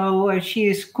 So she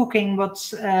is cooking what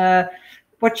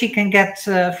she can get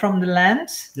from the land.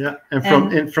 Yeah,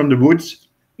 and from the woods.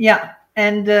 Yeah,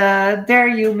 and there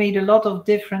you meet a lot of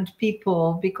different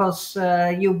people because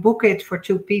you book it for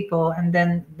 2 people, and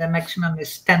then the maximum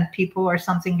is 10 people or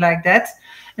something like that.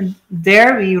 And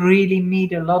there we really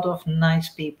meet a lot of nice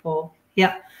people.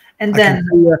 Yeah. And then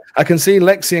I can see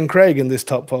Lexi and Craig in this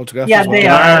top photograph. Yeah, as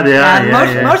well. they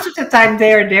are. Most of the time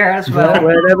they're there as well.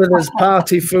 Wherever there's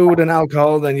party food and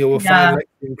alcohol, then you will find Lexi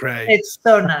and Craig. It's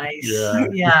so nice.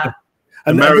 Yeah.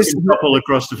 And American couple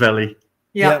across the valley.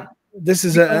 Yeah. This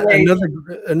is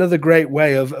another great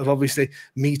way of obviously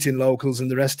meeting locals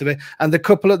and the rest of it. And the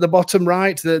couple at the bottom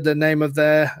right, the name of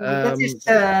their that is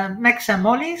Max and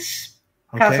Molly's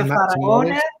Casa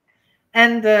Faraone.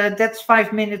 And that's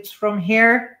 5 minutes from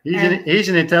here. He's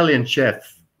an Italian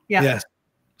chef. Yeah. Yes.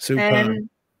 Super. And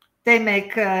they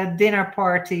make dinner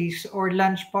parties or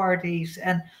lunch parties,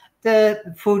 and the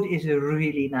food is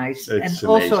really nice. It's and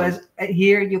also, amazing.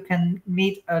 Here you can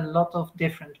meet a lot of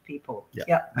different people.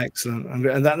 Yeah. Excellent.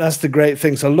 And that's the great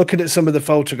thing. So looking at some of the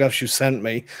photographs you sent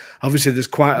me, obviously there's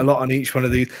quite a lot on each one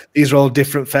of these. These are all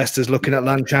different festas. Looking at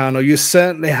Lanciano, you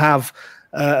certainly have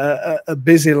a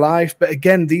busy life, but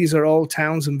again, these are all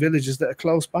towns and villages that are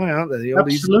close by, aren't they?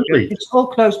 Absolutely. It's all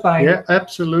close by. Yeah,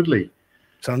 absolutely.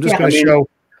 So I'm just going to show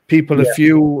people a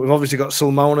few. We've obviously got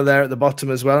Sulmona there at the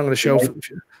bottom as well. I'm going to show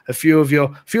a few of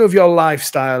your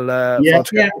lifestyle.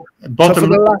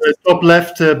 Bottom top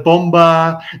left,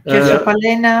 Bomba,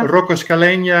 Gesopalena,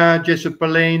 Roccascalegna,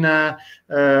 Gesopalena,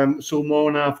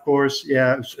 Sulmona, of course.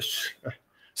 Yeah.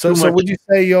 So would you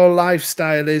say your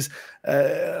lifestyle is,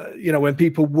 when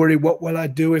people worry, what will I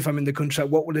do if I'm in the country?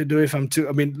 What will I do if I'm too?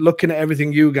 I mean, looking at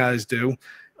everything you guys do,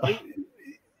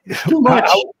 it's too much.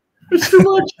 It's too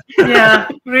much. Yeah,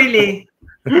 really.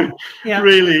 Yeah.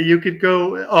 Really, you could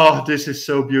go. Oh, this is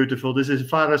so beautiful. This is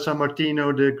Fara San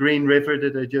Martino, the Green River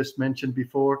that I just mentioned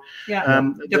before.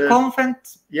 Yeah, the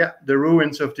convent. Yeah, the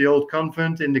ruins of the old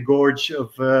convent in the gorge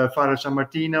of Fara San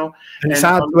Martino. And it's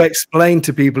hard to explain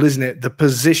to people, isn't it? The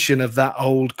position of that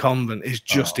old convent is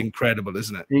just incredible,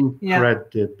 isn't it?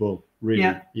 Incredible,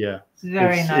 really. Yeah. It's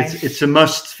very nice. It's a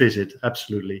must visit,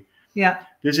 absolutely. Yeah.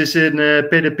 This is in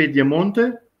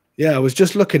Piedemonte. Yeah, I was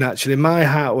just looking actually. My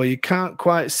hat, where you can't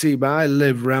quite see, but I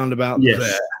live round about there.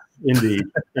 Indeed.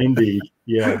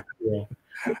 Yeah.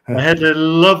 I had a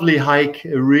lovely hike,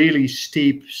 a really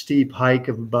steep hike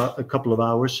of about a couple of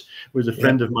hours with a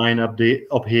friend of mine up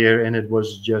here, and it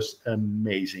was just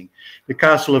amazing. The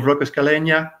castle of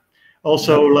Roccascalegna,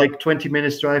 also like 20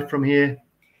 minutes drive from here.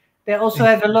 They also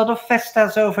have a lot of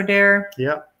festas over there.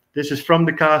 Yeah. This is from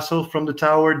the castle, from the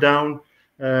tower down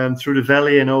through the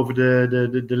valley and over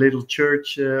the little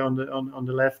church on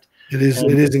the left. It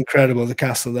is incredible, the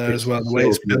castle there as well, the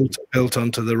way so it's built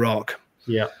onto the rock.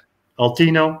 Yeah.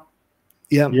 Altino.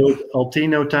 Yeah. The old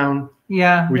Altino town.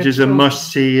 Yeah. Which is a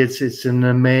must see. It's an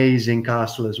amazing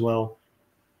castle as well.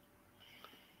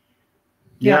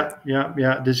 Yeah.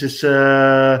 This is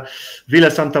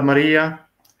Villa Santa Maria,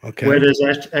 where there's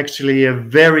actually a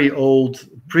very old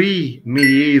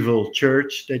pre-medieval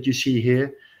church that you see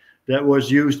here that was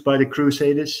used by the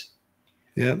Crusaders.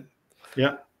 Yeah.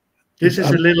 Yeah. This is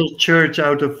a little church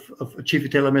out of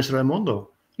Civitella Messer Raimondo.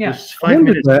 Yeah. I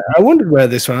wondered where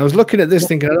this one. I was looking at this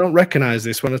thinking I don't recognize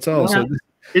this one at all. Yeah. So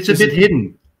it's a bit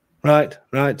hidden. Right.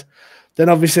 Then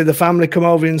obviously the family come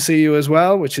over and see you as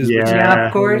well, which is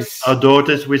of course. Our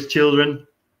daughters with children.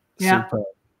 Yeah. Super.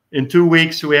 In 2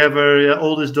 weeks we have our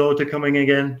oldest daughter coming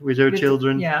again with her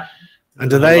children. Yeah.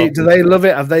 And do they love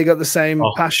it? Have they got the same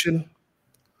passion?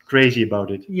 Crazy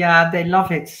about it. Yeah, they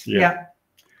love it. Yeah.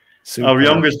 Super. Our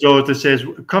youngest daughter says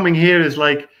coming here is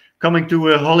like coming to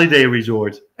a holiday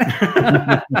resort.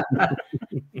 I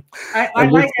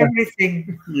like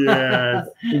everything. Yeah.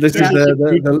 This is the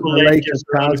Lake of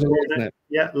Casoli, isn't it?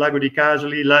 Yeah, Lago di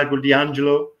Casoli, Lago di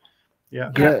Angelo.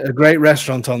 Yeah. A great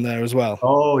restaurant on there as well.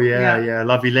 Oh yeah.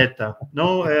 La Villetta.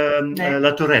 No,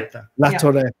 La Torretta. La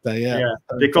Torretta, yeah.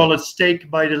 They call it steak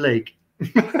by the lake. You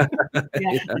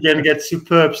can get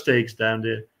superb steaks down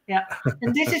there. Yeah,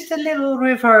 and this is the little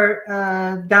river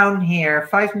down here,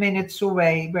 5 minutes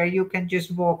away, where you can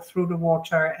just walk through the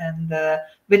water and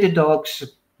with the dogs.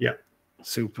 Yeah,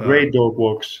 super. Great dog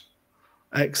walks.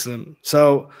 Excellent.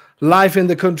 So life in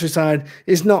the countryside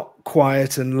is not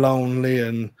quiet and lonely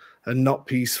and not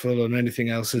peaceful and anything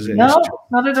else, is it? No,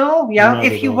 not at all. Yeah, Not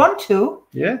if at you all. want to.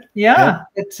 Yeah.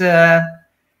 It's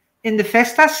in the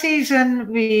Festa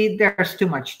season, there's too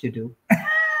much to do.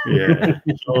 Yeah,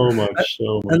 so much.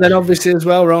 And then obviously as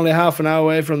well, we're only half an hour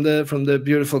away from the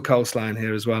beautiful coastline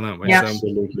here as well, aren't we? Yeah. So,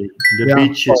 Absolutely. The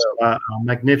beaches are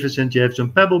magnificent. You have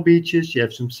some pebble beaches, you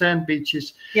have some sand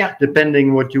beaches. Yeah.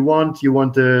 Depending what you want. You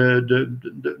want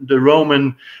the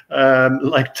Roman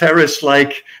like terrace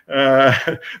like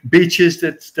beaches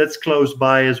that's close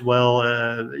by as well.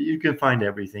 You can find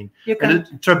everything. You can, And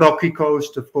the Trabocchi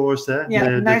coast, of course.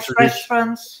 nice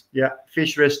restaurants. Yeah,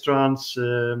 fish restaurants.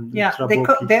 Yeah,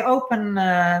 Trabocchi. they open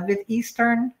with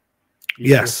Eastern.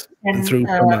 yes. And, through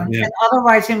summer, yeah. and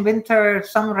otherwise in winter,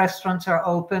 some restaurants are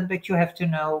open, but you have to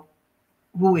know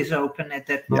who is open at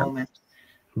that moment.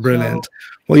 Brilliant. So,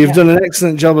 Well, you've done an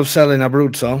excellent job of selling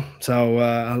Abruzzo, so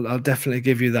I'll definitely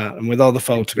give you that, and with all the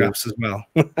photographs as well.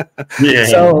 Yeah.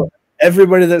 So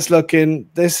everybody that's looking,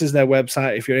 this is their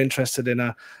website. If you're interested in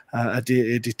a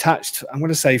detached, I'm going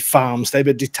to say farm stay,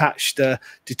 but detached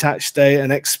stay,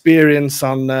 an experience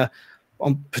on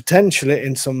potentially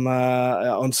in some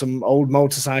on some old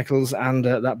motorcycles and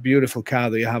that beautiful car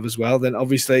that you have as well, then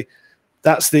obviously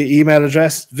that's the email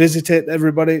address. Visit it,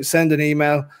 everybody. Send an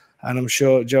email. And I'm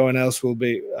sure Jeroen Els will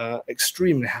be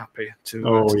extremely happy to.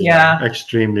 Oh yeah,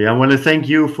 extremely. I want to thank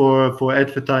you for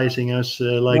advertising us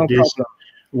like this. Problem.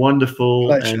 Wonderful.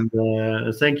 Pleasure.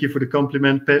 And thank you for the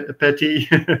compliment, Patty.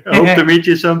 Hope to meet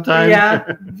you sometime. Yeah,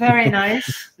 very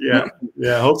nice. yeah.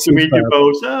 Hope to meet you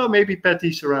both. Oh, maybe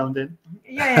Patty's surrounding.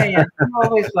 Yeah. You're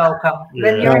always welcome. Yeah.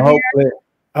 When you're here.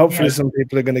 Hopefully some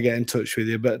people are going to get in touch with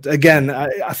you. But again,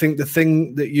 I think the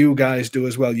thing that you guys do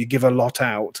as well, you give a lot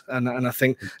out. And I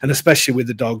think, and especially with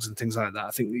the dogs and things like that,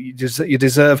 I think you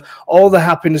deserve all the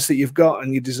happiness that you've got,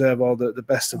 and you deserve all the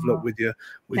best of luck with your.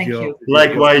 Thank you.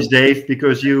 Likewise, Dave,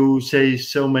 because you say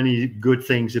so many good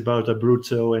things about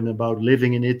Abruzzo and about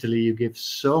living in Italy. You give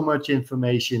so much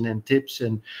information and tips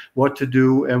and what to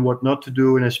do and what not to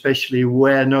do, and especially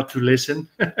where not to listen.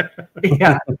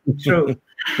 Yeah, true.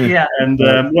 Yeah. And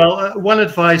one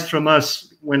advice from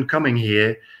us when coming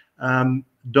here,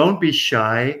 don't be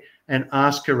shy and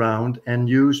ask around and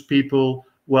use people,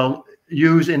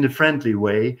 use in the friendly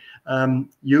way,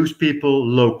 use people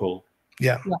local.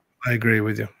 Yeah, I agree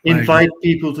with you. Invite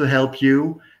people to help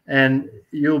you, and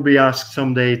you'll be asked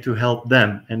someday to help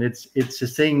them. And it's a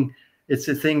thing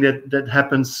that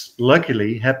happens,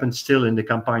 luckily happens still in the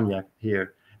Campagna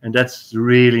here. And that's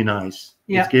really nice.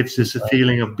 Yeah. It gives us a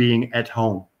feeling of being at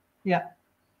home. Yeah.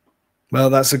 Well,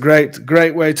 that's a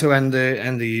great way to end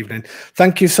the evening.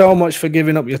 Thank you so much for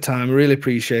giving up your time. Really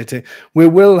appreciate it. We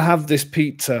will have this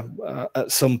pizza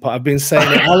at some point. I've been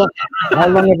saying it. How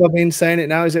long have I been saying it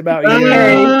now? Is it about a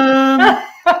year?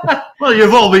 Well,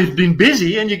 you've always been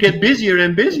busy, and you get busier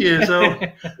and busier. So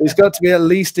It's got to be at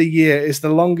least a year. It's the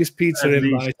longest pizza At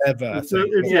invite least. ever, I So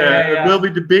think. it will be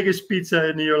the biggest pizza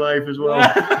in your life as well.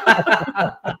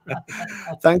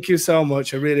 Thank you so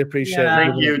much. I really appreciate it.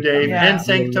 Thank you, Dave. Yeah. And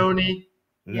thank Tony.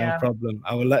 No Yeah. problem.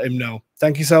 I will let him know.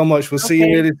 Thank you so much. We'll see you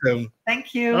Okay. really soon.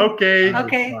 Thank you. Okay.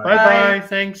 Okay. Bye-bye.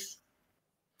 Thanks.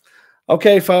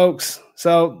 Okay, folks.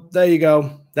 So there you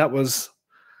go. That was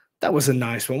a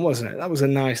nice one, wasn't it? That was a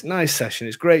nice session.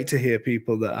 It's great to hear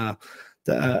people that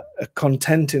are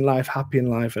content in life, happy in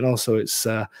life, and also it's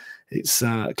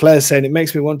Claire's saying it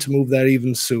makes me want to move there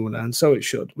even sooner, and so it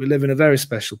should. We live in a very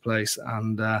special place,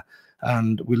 and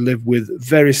we live with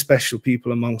very special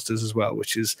people amongst us as well,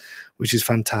 which is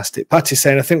fantastic. Patty's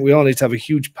saying, I think we all need to have a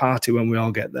huge party when we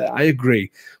all get there. I agree.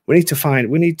 We need to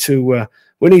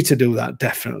do that,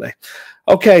 definitely.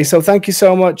 Okay, so thank you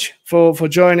so much for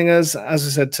joining us. As I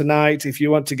said tonight, if you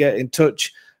want to get in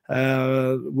touch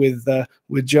with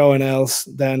Jeroen Els,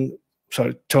 then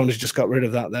sorry, Tony's just got rid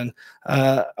of that. Then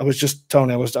I was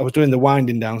doing the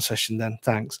winding down session. Then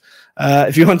thanks.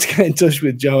 If you want to get in touch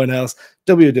with Jeroen Els,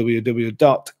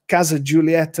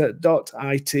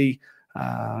 www.casagiulietta.it.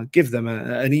 Give them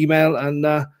an email,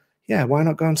 and yeah, why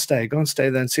not go and stay? Go and stay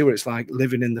there and see what it's like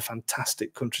living in the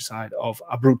fantastic countryside of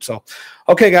Abruzzo.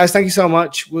 Okay, guys, thank you so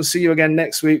much. We'll see you again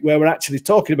next week, where we're actually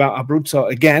talking about Abruzzo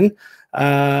again.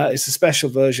 It's a special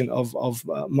version of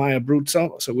my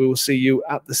Abruzzo, so we will see you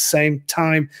at the same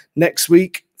time next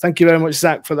week. Thank you very much,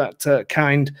 Zach, for that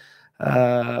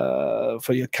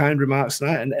for your kind remarks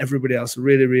tonight, and everybody else.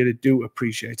 Really do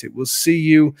appreciate it. We'll see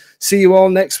you all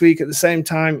next week at the same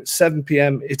time, 7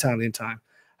 p.m. Italian time.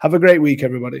 Have a great week,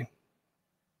 everybody.